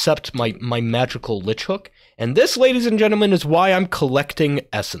 except my magical Lich Hook, and this, ladies and gentlemen, is why I'm collecting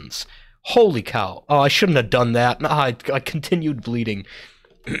essence. Holy cow. Oh, I shouldn't have done that. I continued bleeding.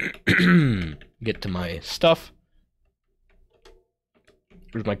 Get to my stuff.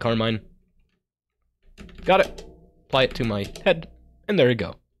 Here's my Carmine. Got it. Apply it to my head. And there you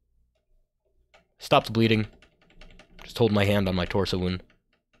go. Stopped bleeding. Just hold my hand on my torso wound.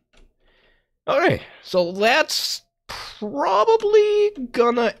 Alright, so that's probably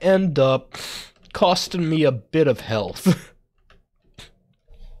gonna end up costing me a bit of health.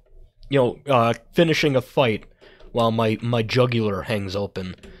 Finishing a fight while my jugular hangs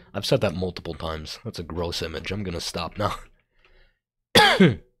open. I've said that multiple times. That's a gross image. I'm gonna stop now.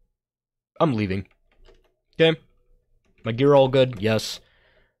 I'm leaving. Okay. My gear all good? Yes.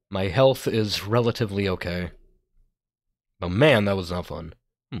 My health is relatively okay. But man, that was not fun.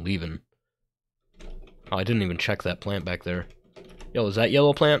 I'm leaving. Oh, I didn't even check that plant back there. Yo, is that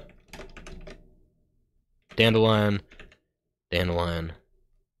yellow plant? Dandelion. Dandelion.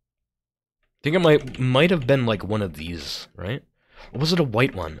 I think it might have been like one of these, right? Or was it a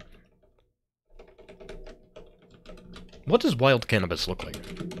white one? What does wild cannabis look like?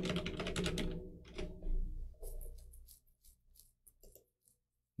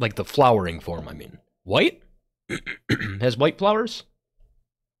 Like the flowering form, I mean. White? Has white flowers?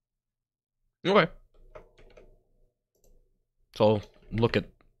 Okay. So, look at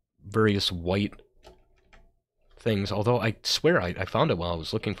various white things, although I swear I found it while I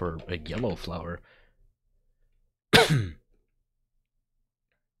was looking for a yellow flower.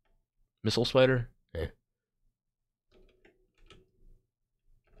 Missile spider? Eh.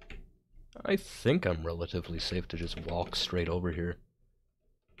 I think I'm relatively safe to just walk straight over here.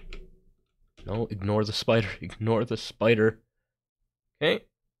 No, ignore the spider. Ignore the spider. Okay.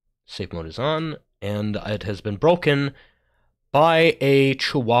 Safe mode is on, and it has been broken by a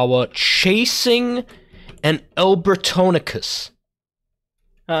chihuahua chasing an Albertonicus.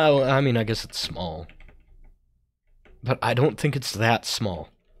 I mean, I guess it's small. But I don't think it's that small.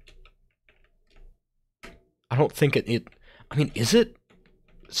 I don't think it I mean, is it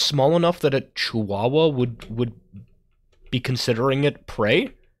small enough that a chihuahua would be considering it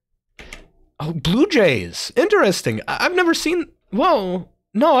prey? Oh, blue jays! Interesting! I've never seen... Well,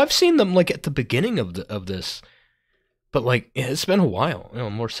 no, I've seen them, like, at the beginning of this. But, like, it's been a while. You know,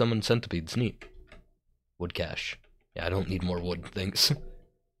 more summoned centipedes. Neat. Wood cache. Yeah, I don't need more wood, thanks.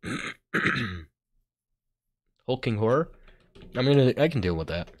 Hulking horror? I mean, I can deal with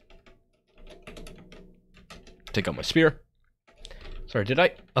that. Take out my spear. Sorry, did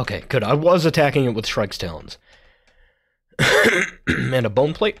I? Okay, good. I was attacking it with Shrike's talons. And a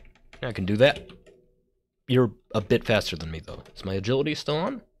bone plate. I can do that. You're a bit faster than me, though. Is my agility still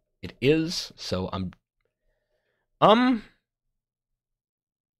on? It is, so I'm...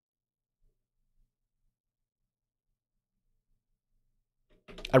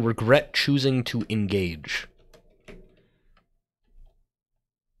 I regret choosing to engage.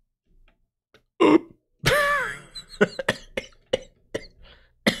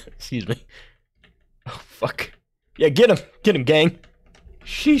 Excuse me. Oh, fuck. Yeah, get him! Get him, gang!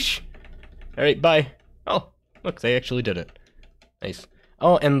 Sheesh. Alright, bye. Oh, look, they actually did it. Nice.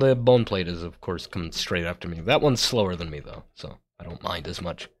 Oh, and the bone plate is, of course, coming straight after me. That one's slower than me, though, so I don't mind as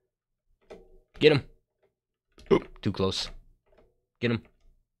much. Get him. Oop, too close. Get him.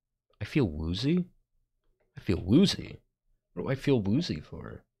 I feel woozy? I feel woozy? What do I feel woozy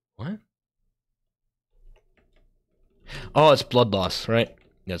for? What? Oh, it's blood loss, right?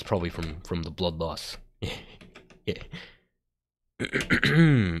 Yeah, it's probably from the blood loss. Yeah.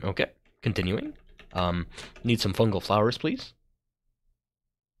 Okay, continuing. Need some fungal flowers, please.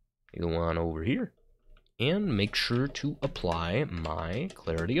 Go on over here. And make sure to apply my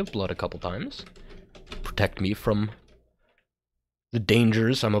Clarity of Blood a couple times. Protect me from the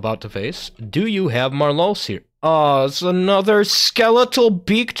dangers I'm about to face. Do you have Marlos here? Oh, it's another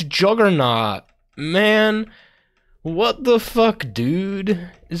skeletal-beaked juggernaut. Man, what the fuck, dude?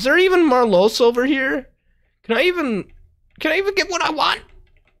 Is there even Marlos over here? Can I even get what I want?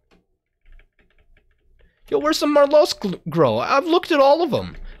 Yo, where's some Marlos grow? I've looked at all of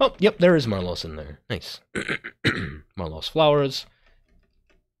them. Oh, yep, there is Marlos in there. Nice. Marlos flowers.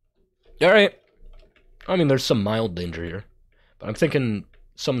 Alright. I mean, there's some mild danger here. But I'm thinking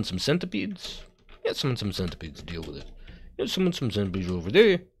summon some centipedes. Yeah, summon some centipedes, deal with it. Yeah, summon some centipedes over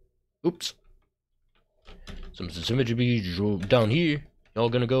there. Oops. Summon some centipedes down here. Y'all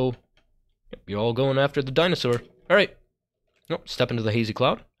gonna go... Yep, you're all going after the dinosaur. Alright. Nope, step into the hazy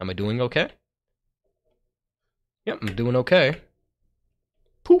cloud. Am I doing okay? Yep, I'm doing okay.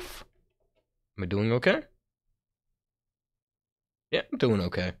 Poof. Am I doing okay? Yeah, I'm doing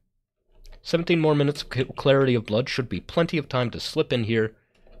okay. 17 more minutes of Clarity of Blood should be plenty of time to slip in here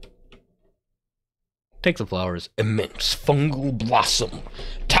Take the flowers. Immense fungal blossom,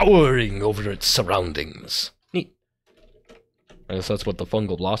 towering over its surroundings. Neat. I guess that's what the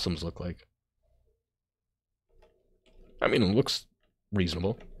fungal blossoms look like. I mean, it looks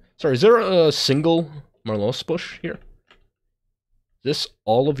reasonable. Sorry, is there a single Marlos bush here? Is this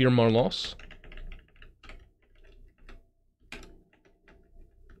all of your Marlos?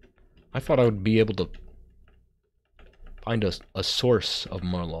 I thought I would be able to find a source of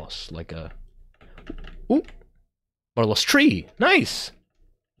Marlos, like a... Ooh! Marlos tree! Nice!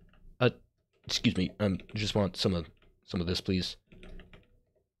 Excuse me, just want some of this, please.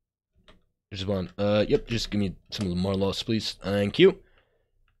 Just want, yep, just give me some of the Marlos, please. Thank you.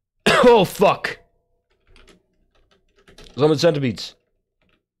 Oh, fuck! Summon centipedes.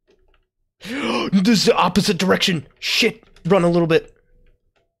 This is the opposite direction! Shit! Run a little bit.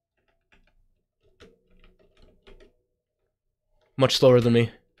 Much slower than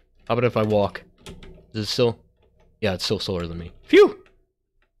me. How about if I walk? Is it still? Yeah, it's still slower than me. Phew!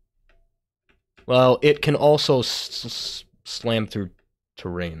 Well, it can also slam through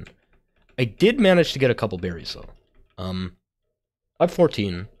terrain. I did manage to get a couple berries, though. I have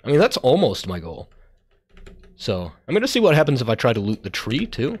 14. I mean, that's almost my goal. So, I'm gonna see what happens if I try to loot the tree,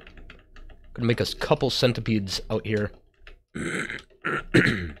 too. Gonna make us a couple centipedes out here.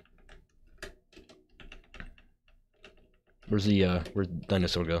 Where's the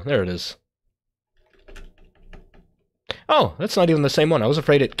dinosaur go? There it is. Oh, that's not even the same one. I was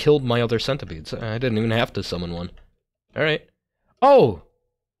afraid it killed my other centipedes. I didn't even have to summon one. Alright. Oh!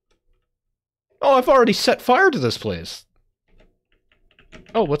 Oh, I've already set fire to this place.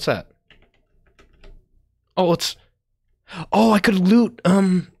 Oh, what's that? Oh, it's... Oh, I could loot,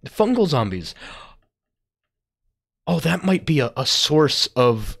 fungal zombies. Oh, that might be a source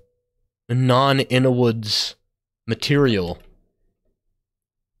of non-Innawood's material.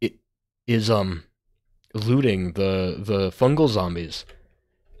 It is, looting the fungal zombies.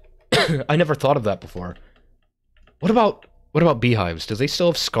 I never thought of that before. What about beehives? Do they still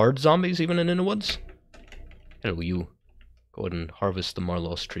have scarred zombies even in Innawoods? Hello, you. Go ahead and harvest the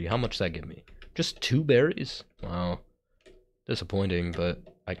Marlos tree. How much does that give me? Just 2 berries? Wow. Disappointing, but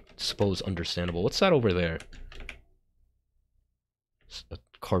I suppose understandable. What's that over there? A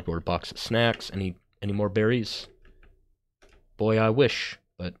cardboard box of snacks. Any more berries? Boy, I wish,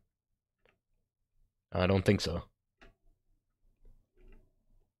 but I don't think so.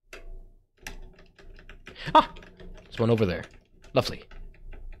 Ah! There's one over there. Lovely.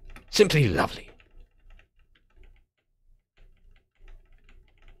 Simply lovely.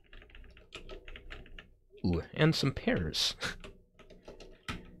 Ooh, and some pears.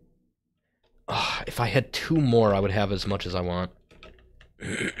 Oh, if I had 2 more, I would have as much as I want.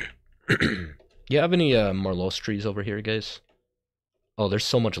 You have any Marlos trees over here, guys? Oh, there's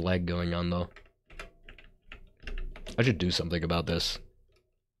so much lag going on, though. I should do something about this.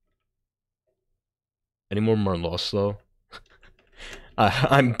 Any more Marlos, though?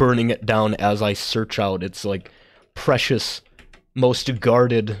 I'm burning it down as I search out its, like, precious, most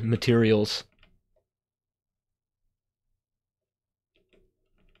guarded materials.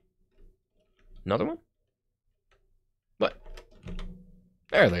 Another one? What?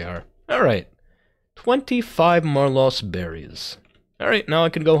 There they are. Alright. 25 Marlos berries. Alright, now I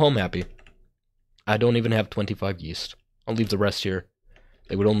can go home happy. I don't even have 25 yeast. I'll leave the rest here.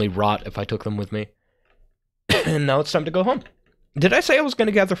 They would only rot if I took them with me. And now it's time to go home. Did I say I was going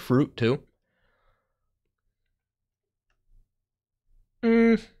to gather fruit, too?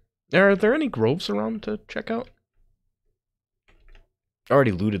 Are there any groves around to check out? I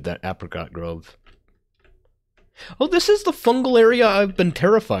already looted that apricot grove. Oh, this is the fungal area I've been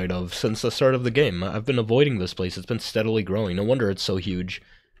terrified of since the start of the game. I've been avoiding this place. It's been steadily growing. No wonder it's so huge.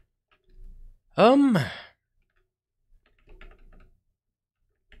 Oh,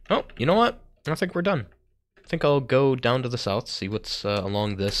 you know what? I think we're done. I think I'll go down to the south, see what's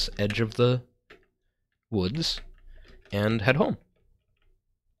along this edge of the woods, and head home.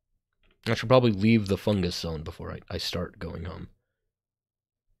 I should probably leave the fungus zone before I start going home.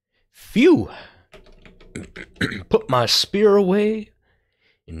 Phew! Put my spear away,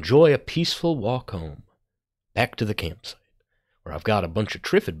 enjoy a peaceful walk home, back to the campsite, where I've got a bunch of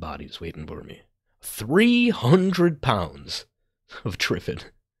Triffid bodies waiting for me. 300 pounds of Triffid.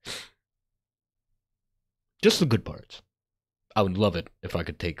 Just the good parts. I would love it if I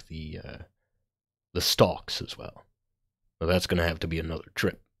could take the stalks as well. But that's gonna have to be another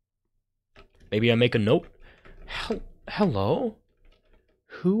trip. Maybe I make a note. Hello?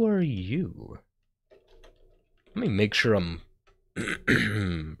 Who are you? Let me make sure I'm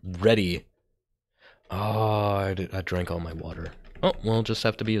ready. Oh, I drank all my water. Oh, well, just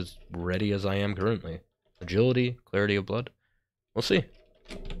have to be as ready as I am currently. Agility, clarity of blood. We'll see.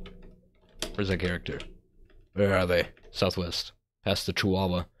 Where's that character? Where are they? Southwest. Past the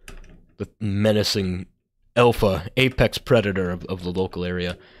Chihuahua. The menacing alpha, apex predator of the local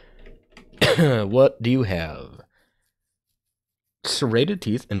area. What do you have? Serrated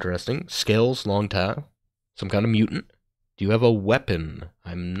teeth, interesting. Scales, long tail. Some kind of mutant. Do you have a weapon?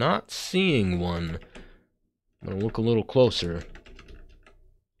 I'm not seeing one. I'm gonna look a little closer.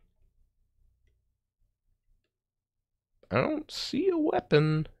 I don't see a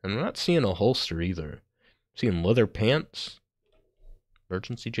weapon. I'm not seeing a holster either. I'm seeing leather pants.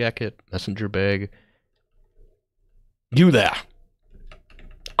 Emergency jacket. Messenger bag. You there!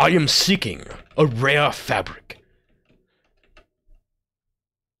 I am seeking a rare fabric.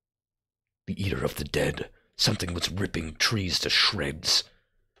 The eater of the dead. Something was ripping trees to shreds.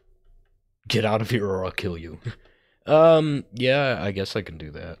 Get out of here or I'll kill you. Yeah, I guess I can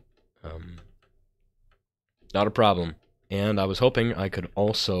do that. Not a problem. And I was hoping I could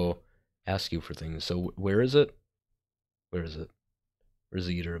also ask you for things. So where is it? Where is it? Where's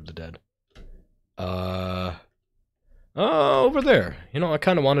the eater of the dead? Over there. You know, I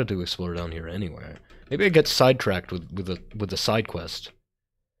kind of wanted to explore down here anyway. Maybe I get sidetracked with a side quest.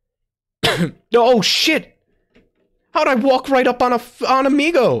 Oh shit! How'd I walk right up on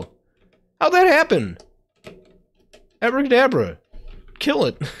Amigo? How'd that happen? Abracadabra. Kill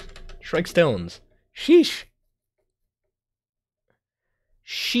it. Strikes talons. Sheesh.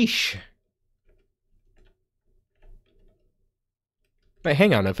 Sheesh. Wait,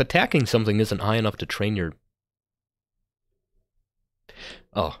 hang on. If attacking something isn't high enough to train your...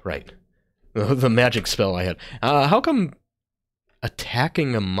 Oh, right. The magic spell I had. How come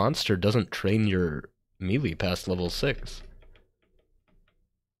attacking a monster doesn't train your melee past level 6?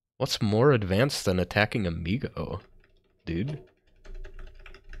 What's more advanced than attacking Amigo, dude?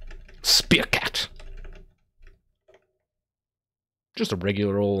 Spearcat! Just a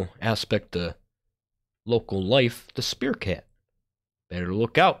regular old aspect of local life, the Spearcat. Better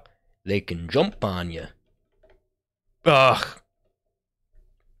look out. They can jump on you. Ugh!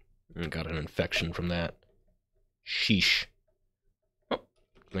 I got an infection from that. Sheesh. Oh,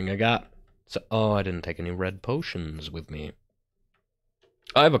 thing I got. So, oh, I didn't take any red potions with me.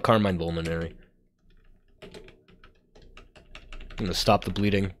 I have a Carmine Vulnerary. I'm gonna stop the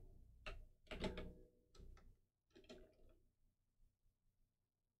bleeding.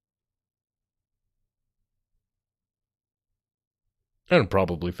 That'll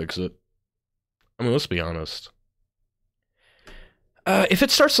probably fix it. I mean, let's be honest. If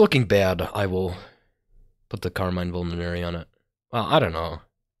it starts looking bad, I will put the Carmine Vulnerary on it. Well, I don't know.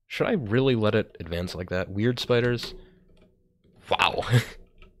 Should I really let it advance like that? Weird spiders? Wow.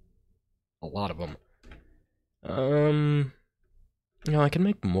 A lot of them. You know, I can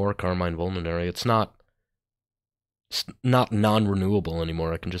make more Carmine Vulnerary. It's not non-renewable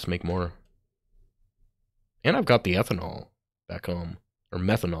anymore. I can just make more. And I've got the ethanol back home. Or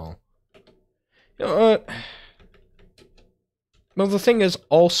methanol. You know what? Well, the thing is,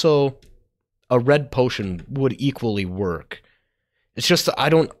 also, a red potion would equally work. It's just that I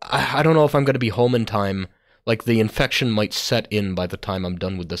don't know if I'm going to be home in time. Like, the infection might set in by the time I'm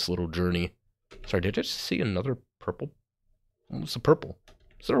done with this little journey. Sorry, did I just see another purple? What's the purple?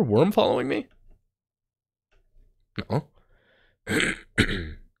 Is there a worm following me? No.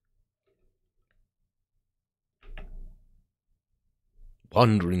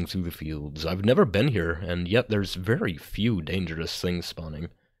 Wandering through the fields. I've never been here, and yet there's very few dangerous things spawning.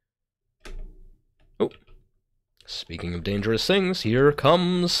 Oh. Speaking of dangerous things, here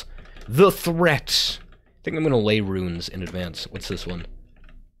comes the threat. I think I'm going to lay runes in advance. What's this one?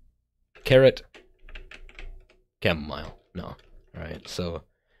 Carrot. Chamomile. No. Alright, so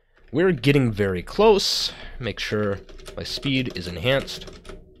we're getting very close. Make sure my speed is enhanced.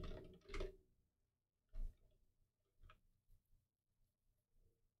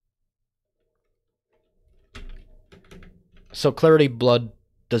 So Clarity Blood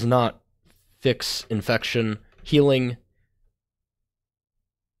does not fix infection. Healing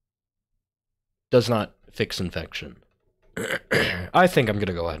does not fix infection. I think I'm going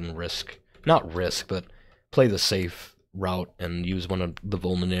to go ahead and not risk, but play the safe route and use one of the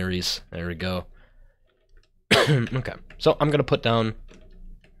vulneraries. There we go. Okay, so I'm going to put down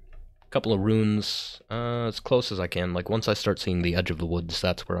a couple of runes as close as I can. Like, once I start seeing the edge of the woods,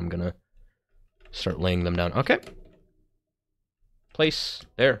 that's where I'm going to start laying them down. Okay. Place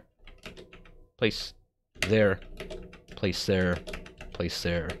there. Place there. Place there. Place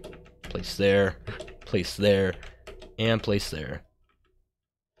there. Place there. Place there. And place there.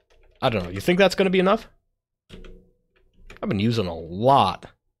 I don't know. You think that's going to be enough? I've been using a lot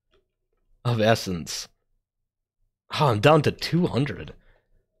of essence Oh, I'm down to 200.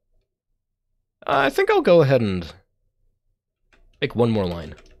 I think I'll go ahead and make one more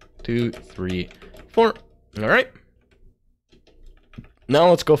line. 2, 3, 4. Alright. Now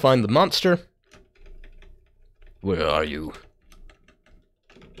let's go find the monster. Where are you?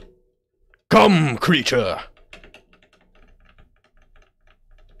 Come, creature!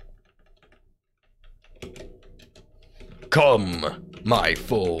 Come, my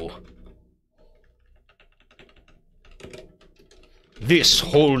foe. This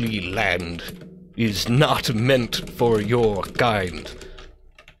holy land is not meant for your kind.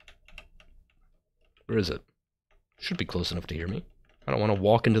 Where is it? Should be close enough to hear me. I don't want to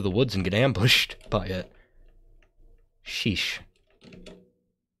walk into the woods and get ambushed by it. Sheesh.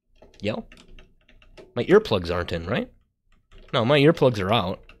 Yell? My earplugs aren't in, right? No, my earplugs are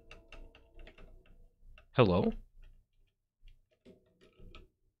out. Hello?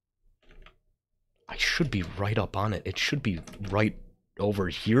 I should be right up on it. It should be right over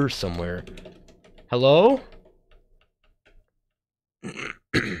here somewhere. Hello? I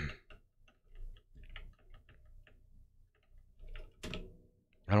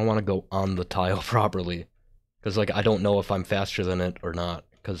don't want to go on the tile properly. Because, like, I don't know if I'm faster than it or not.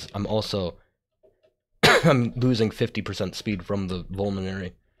 Because I'm also... I'm losing 50% speed from the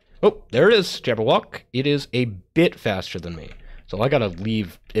vulnerary. Oh, there it is, Jabberwock. It is a bit faster than me. So I gotta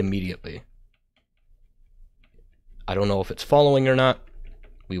leave immediately. I don't know if it's following or not.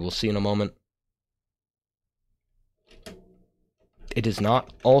 We will see in a moment. It is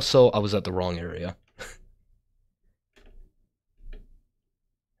not. Also, I was at the wrong area.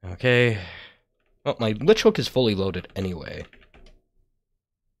 Okay. Well, my Lich Hook is fully loaded anyway.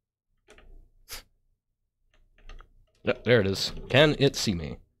 Yep, there it is. Can it see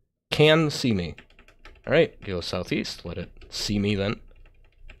me? Can see me. Alright, go southeast. Let it see me then.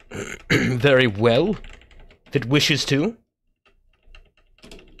 Very well. If it wishes to.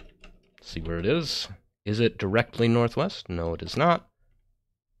 See where it is. Is it directly northwest? No, it is not.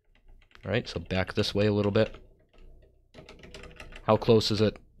 Alright, so back this way a little bit. How close is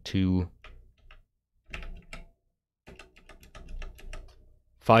it to...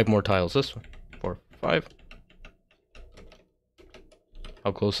 5 more tiles this way. 4, 5.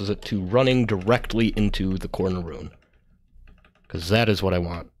 How close is it to running directly into the corner rune? Because that is what I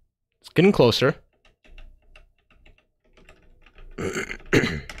want. It's getting closer.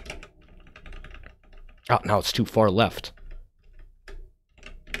 Oh, now it's too far left.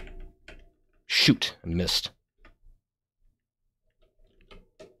 Shoot, I missed.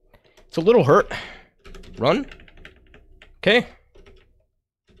 It's a little hurt. Run. Okay.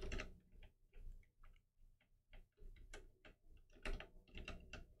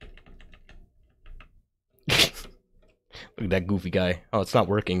 Look at that goofy guy. Oh, it's not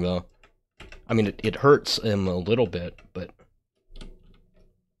working, though. I mean, it hurts him a little bit, but...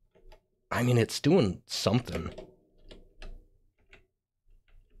 I mean, it's doing something.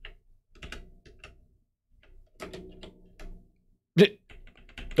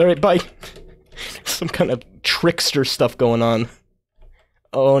 Alright, bye. Some kind of trickster stuff going on.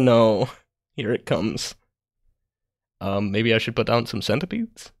 Oh no. Here it comes. Maybe I should put down some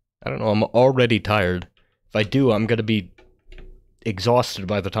centipedes? I don't know, I'm already tired. If I do, I'm gonna be exhausted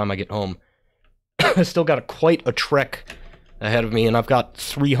by the time I get home. I still got quite a trek ahead of me, and I've got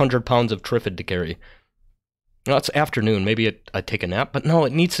 300 pounds of Triffid to carry. No, it's afternoon. Maybe I take a nap, but no,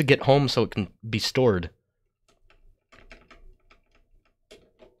 it needs to get home so it can be stored.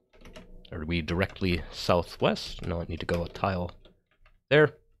 Are we directly southwest? No, I need to go a tile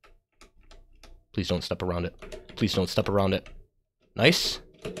there. Please don't step around it. Please don't step around it. Nice.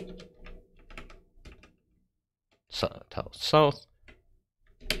 Tile south.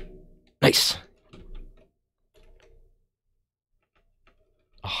 Nice.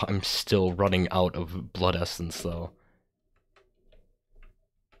 Oh, I'm still running out of blood essence, though.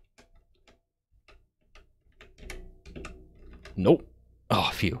 Nope.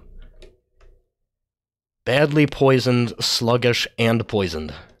 Oh, phew. Badly poisoned, sluggish, and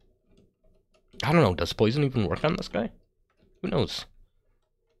poisoned. I don't know, does poison even work on this guy? Who knows?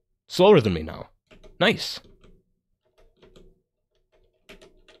 Slower than me now. Nice.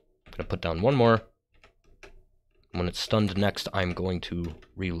 Gonna put down one more. When it's stunned next, I'm going to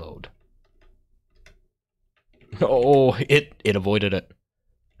reload. No, it avoided it.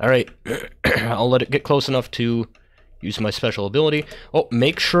 Alright, I'll let it get close enough to use my special ability. Oh,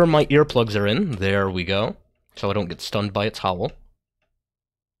 make sure my earplugs are in. There we go. So I don't get stunned by its howl.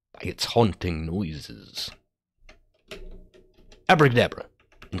 By its haunting noises. Abracadabra.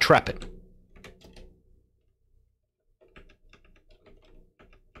 Entrap it.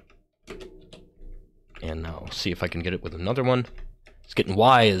 And now, see if I can get it with another one. It's getting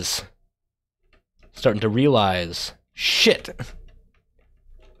wise. Starting to realize. Shit!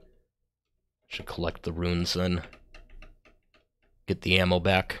 Should collect the runes then. Get the ammo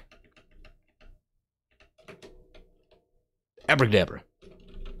back. Abracadabra.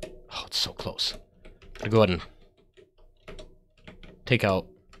 Oh, it's so close. Gotta go ahead and take out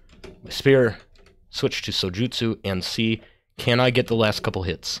my spear, switch to Sojutsu, and see, can I get the last couple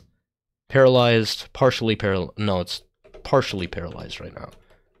hits? Paralyzed, partially paralyzed. No, it's partially paralyzed right now.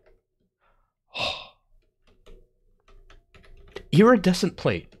 Oh. Iridescent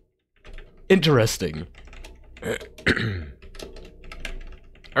plate. Interesting.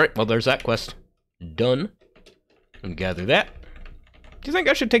 Alright, well, there's that quest. Done. And gather that. Do you think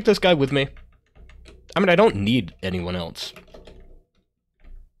I should take this guy with me? I mean, I don't need anyone else.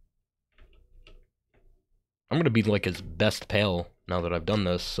 I'm gonna be, like, his best pal now that I've done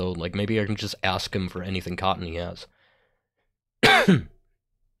this, so, like, maybe I can just ask him for anything cotton he has.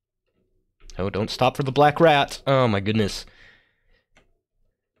 Oh, don't stop for the black rat. Oh, my goodness.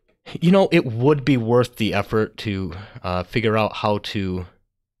 You know, it would be worth the effort to figure out how to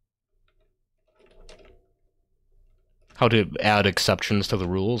add exceptions to the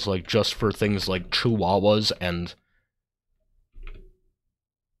rules, like, just for things like chihuahuas and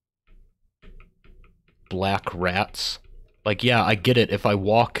black rats. Like, yeah, I get it. If I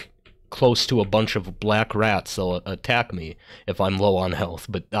walk close to a bunch of black rats, they'll attack me if I'm low on health,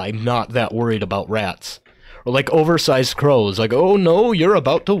 but I'm not that worried about rats. Or like oversized crows, like, oh no, you're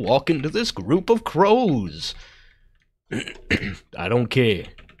about to walk into this group of crows. I don't care.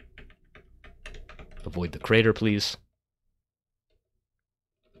 Avoid the crater, please.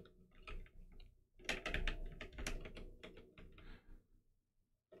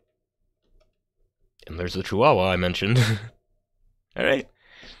 And there's the chihuahua I mentioned. Alright.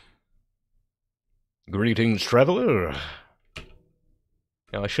 Greetings, traveler.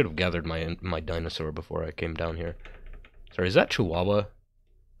 Now, I should have gathered my dinosaur before I came down here. Sorry, is that Chihuahua?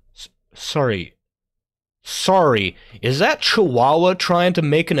 Sorry. Sorry, is that Chihuahua trying to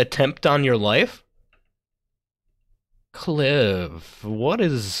make an attempt on your life? Cliff, what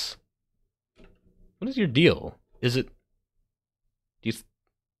is your deal? Is it...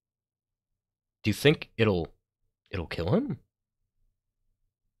 Do you think it'll kill him?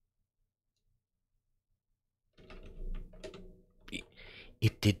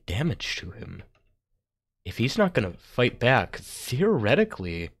 It did damage to him. If he's not gonna fight back,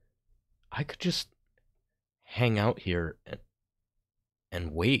 theoretically, I could just hang out here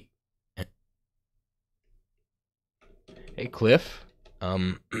and wait. Hey, Cliff.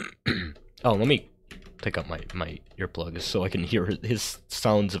 Oh, let me take out my earplugs so I can hear his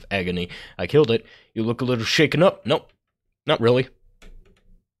sounds of agony. I killed it. You look a little shaken up. Nope. Not really.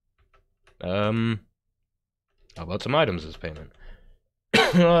 How about some items as payment?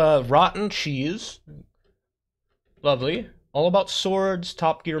 Rotten cheese. Lovely. All about swords,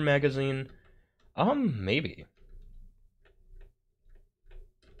 Top Gear magazine. Maybe.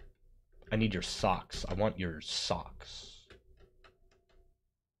 I need your socks. I want your socks.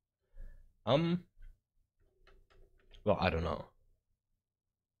 Well, I don't know.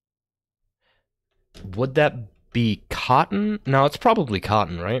 Would that be cotton? No, it's probably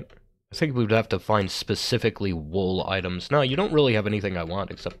cotton, right? I think we would have to find specifically wool items. No, you don't really have anything I want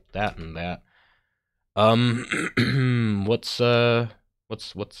except that and that. How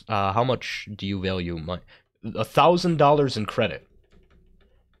much do you value my... $1,000 in credit.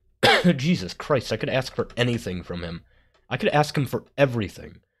 Jesus Christ, I could ask for anything from him. I could ask him for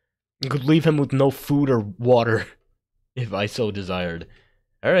everything. I could leave him with no food or water, if I so desired.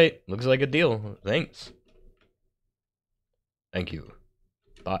 Alright, looks like a deal. Thanks. Thank you.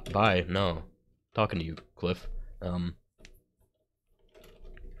 Bye. No. Talking to you, Cliff. Do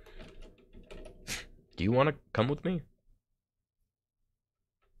you want to come with me?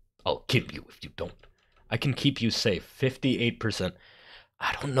 I'll kill you if you don't. I can keep you safe. 58%.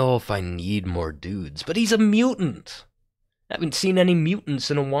 I don't know if I need more dudes, but he's a mutant. I haven't seen any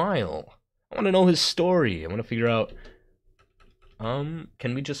mutants in a while. I want to know his story. I want to figure out...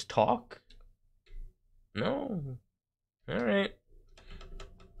 can we just talk? No. Alright.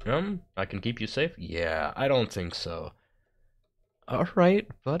 I can keep you safe? Yeah, I don't think so. Alright,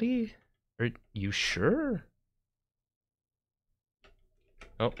 buddy. Are you sure?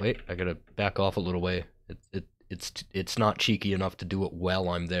 Oh, wait, I gotta back off a little way. It's not cheeky enough to do it while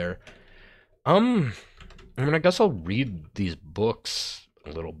I'm there. I mean, I guess I'll read these books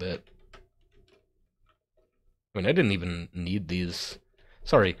a little bit. I mean, I didn't even need these.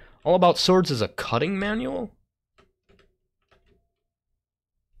 Sorry, All About Swords is a cutting manual?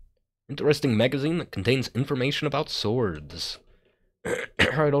 Interesting magazine that contains information about swords.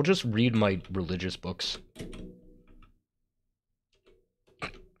 Alright, I'll just read my religious books.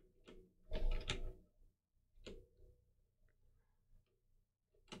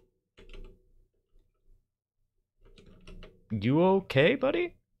 You okay,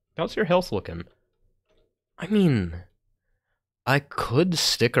 buddy? How's your health looking? I mean, I could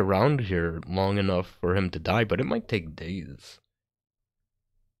stick around here long enough for him to die, but it might take days.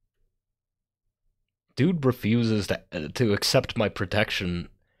 Dude refuses to accept my protection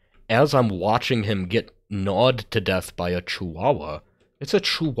as I'm watching him get gnawed to death by a chihuahua. It's a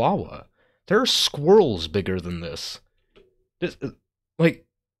chihuahua. There are squirrels bigger than this. Like,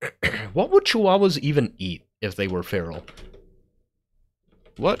 what would chihuahuas even eat if they were feral?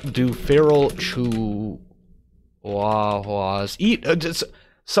 What do feral chihuahuas eat?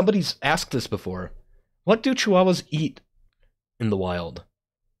 Somebody's asked this before. What do chihuahuas eat in the wild?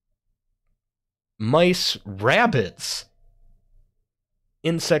 Mice, rabbits,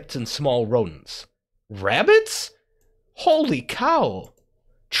 insects, and small rodents. Rabbits? Holy cow!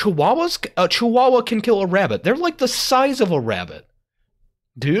 A chihuahua can kill a rabbit. They're like the size of a rabbit.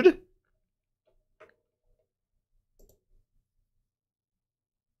 Dude?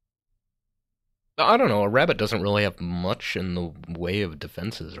 I don't know, a rabbit doesn't really have much in the way of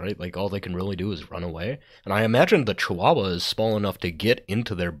defenses, right? Like, all they can really do is run away. And I imagine the chihuahua is small enough to get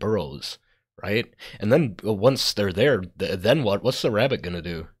into their burrows, right? And then, once they're there, then what? What's the rabbit gonna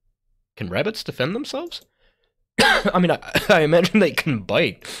do? Can rabbits defend themselves? I mean, I imagine they can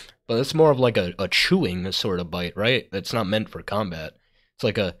bite, but it's more of like a chewing sort of bite, right? It's not meant for combat. It's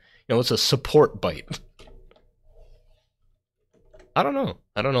like it's a support bite. I don't know.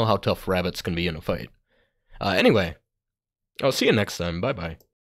 I don't know how tough rabbits can be in a fight. Anyway, I'll see you next time. Bye-bye.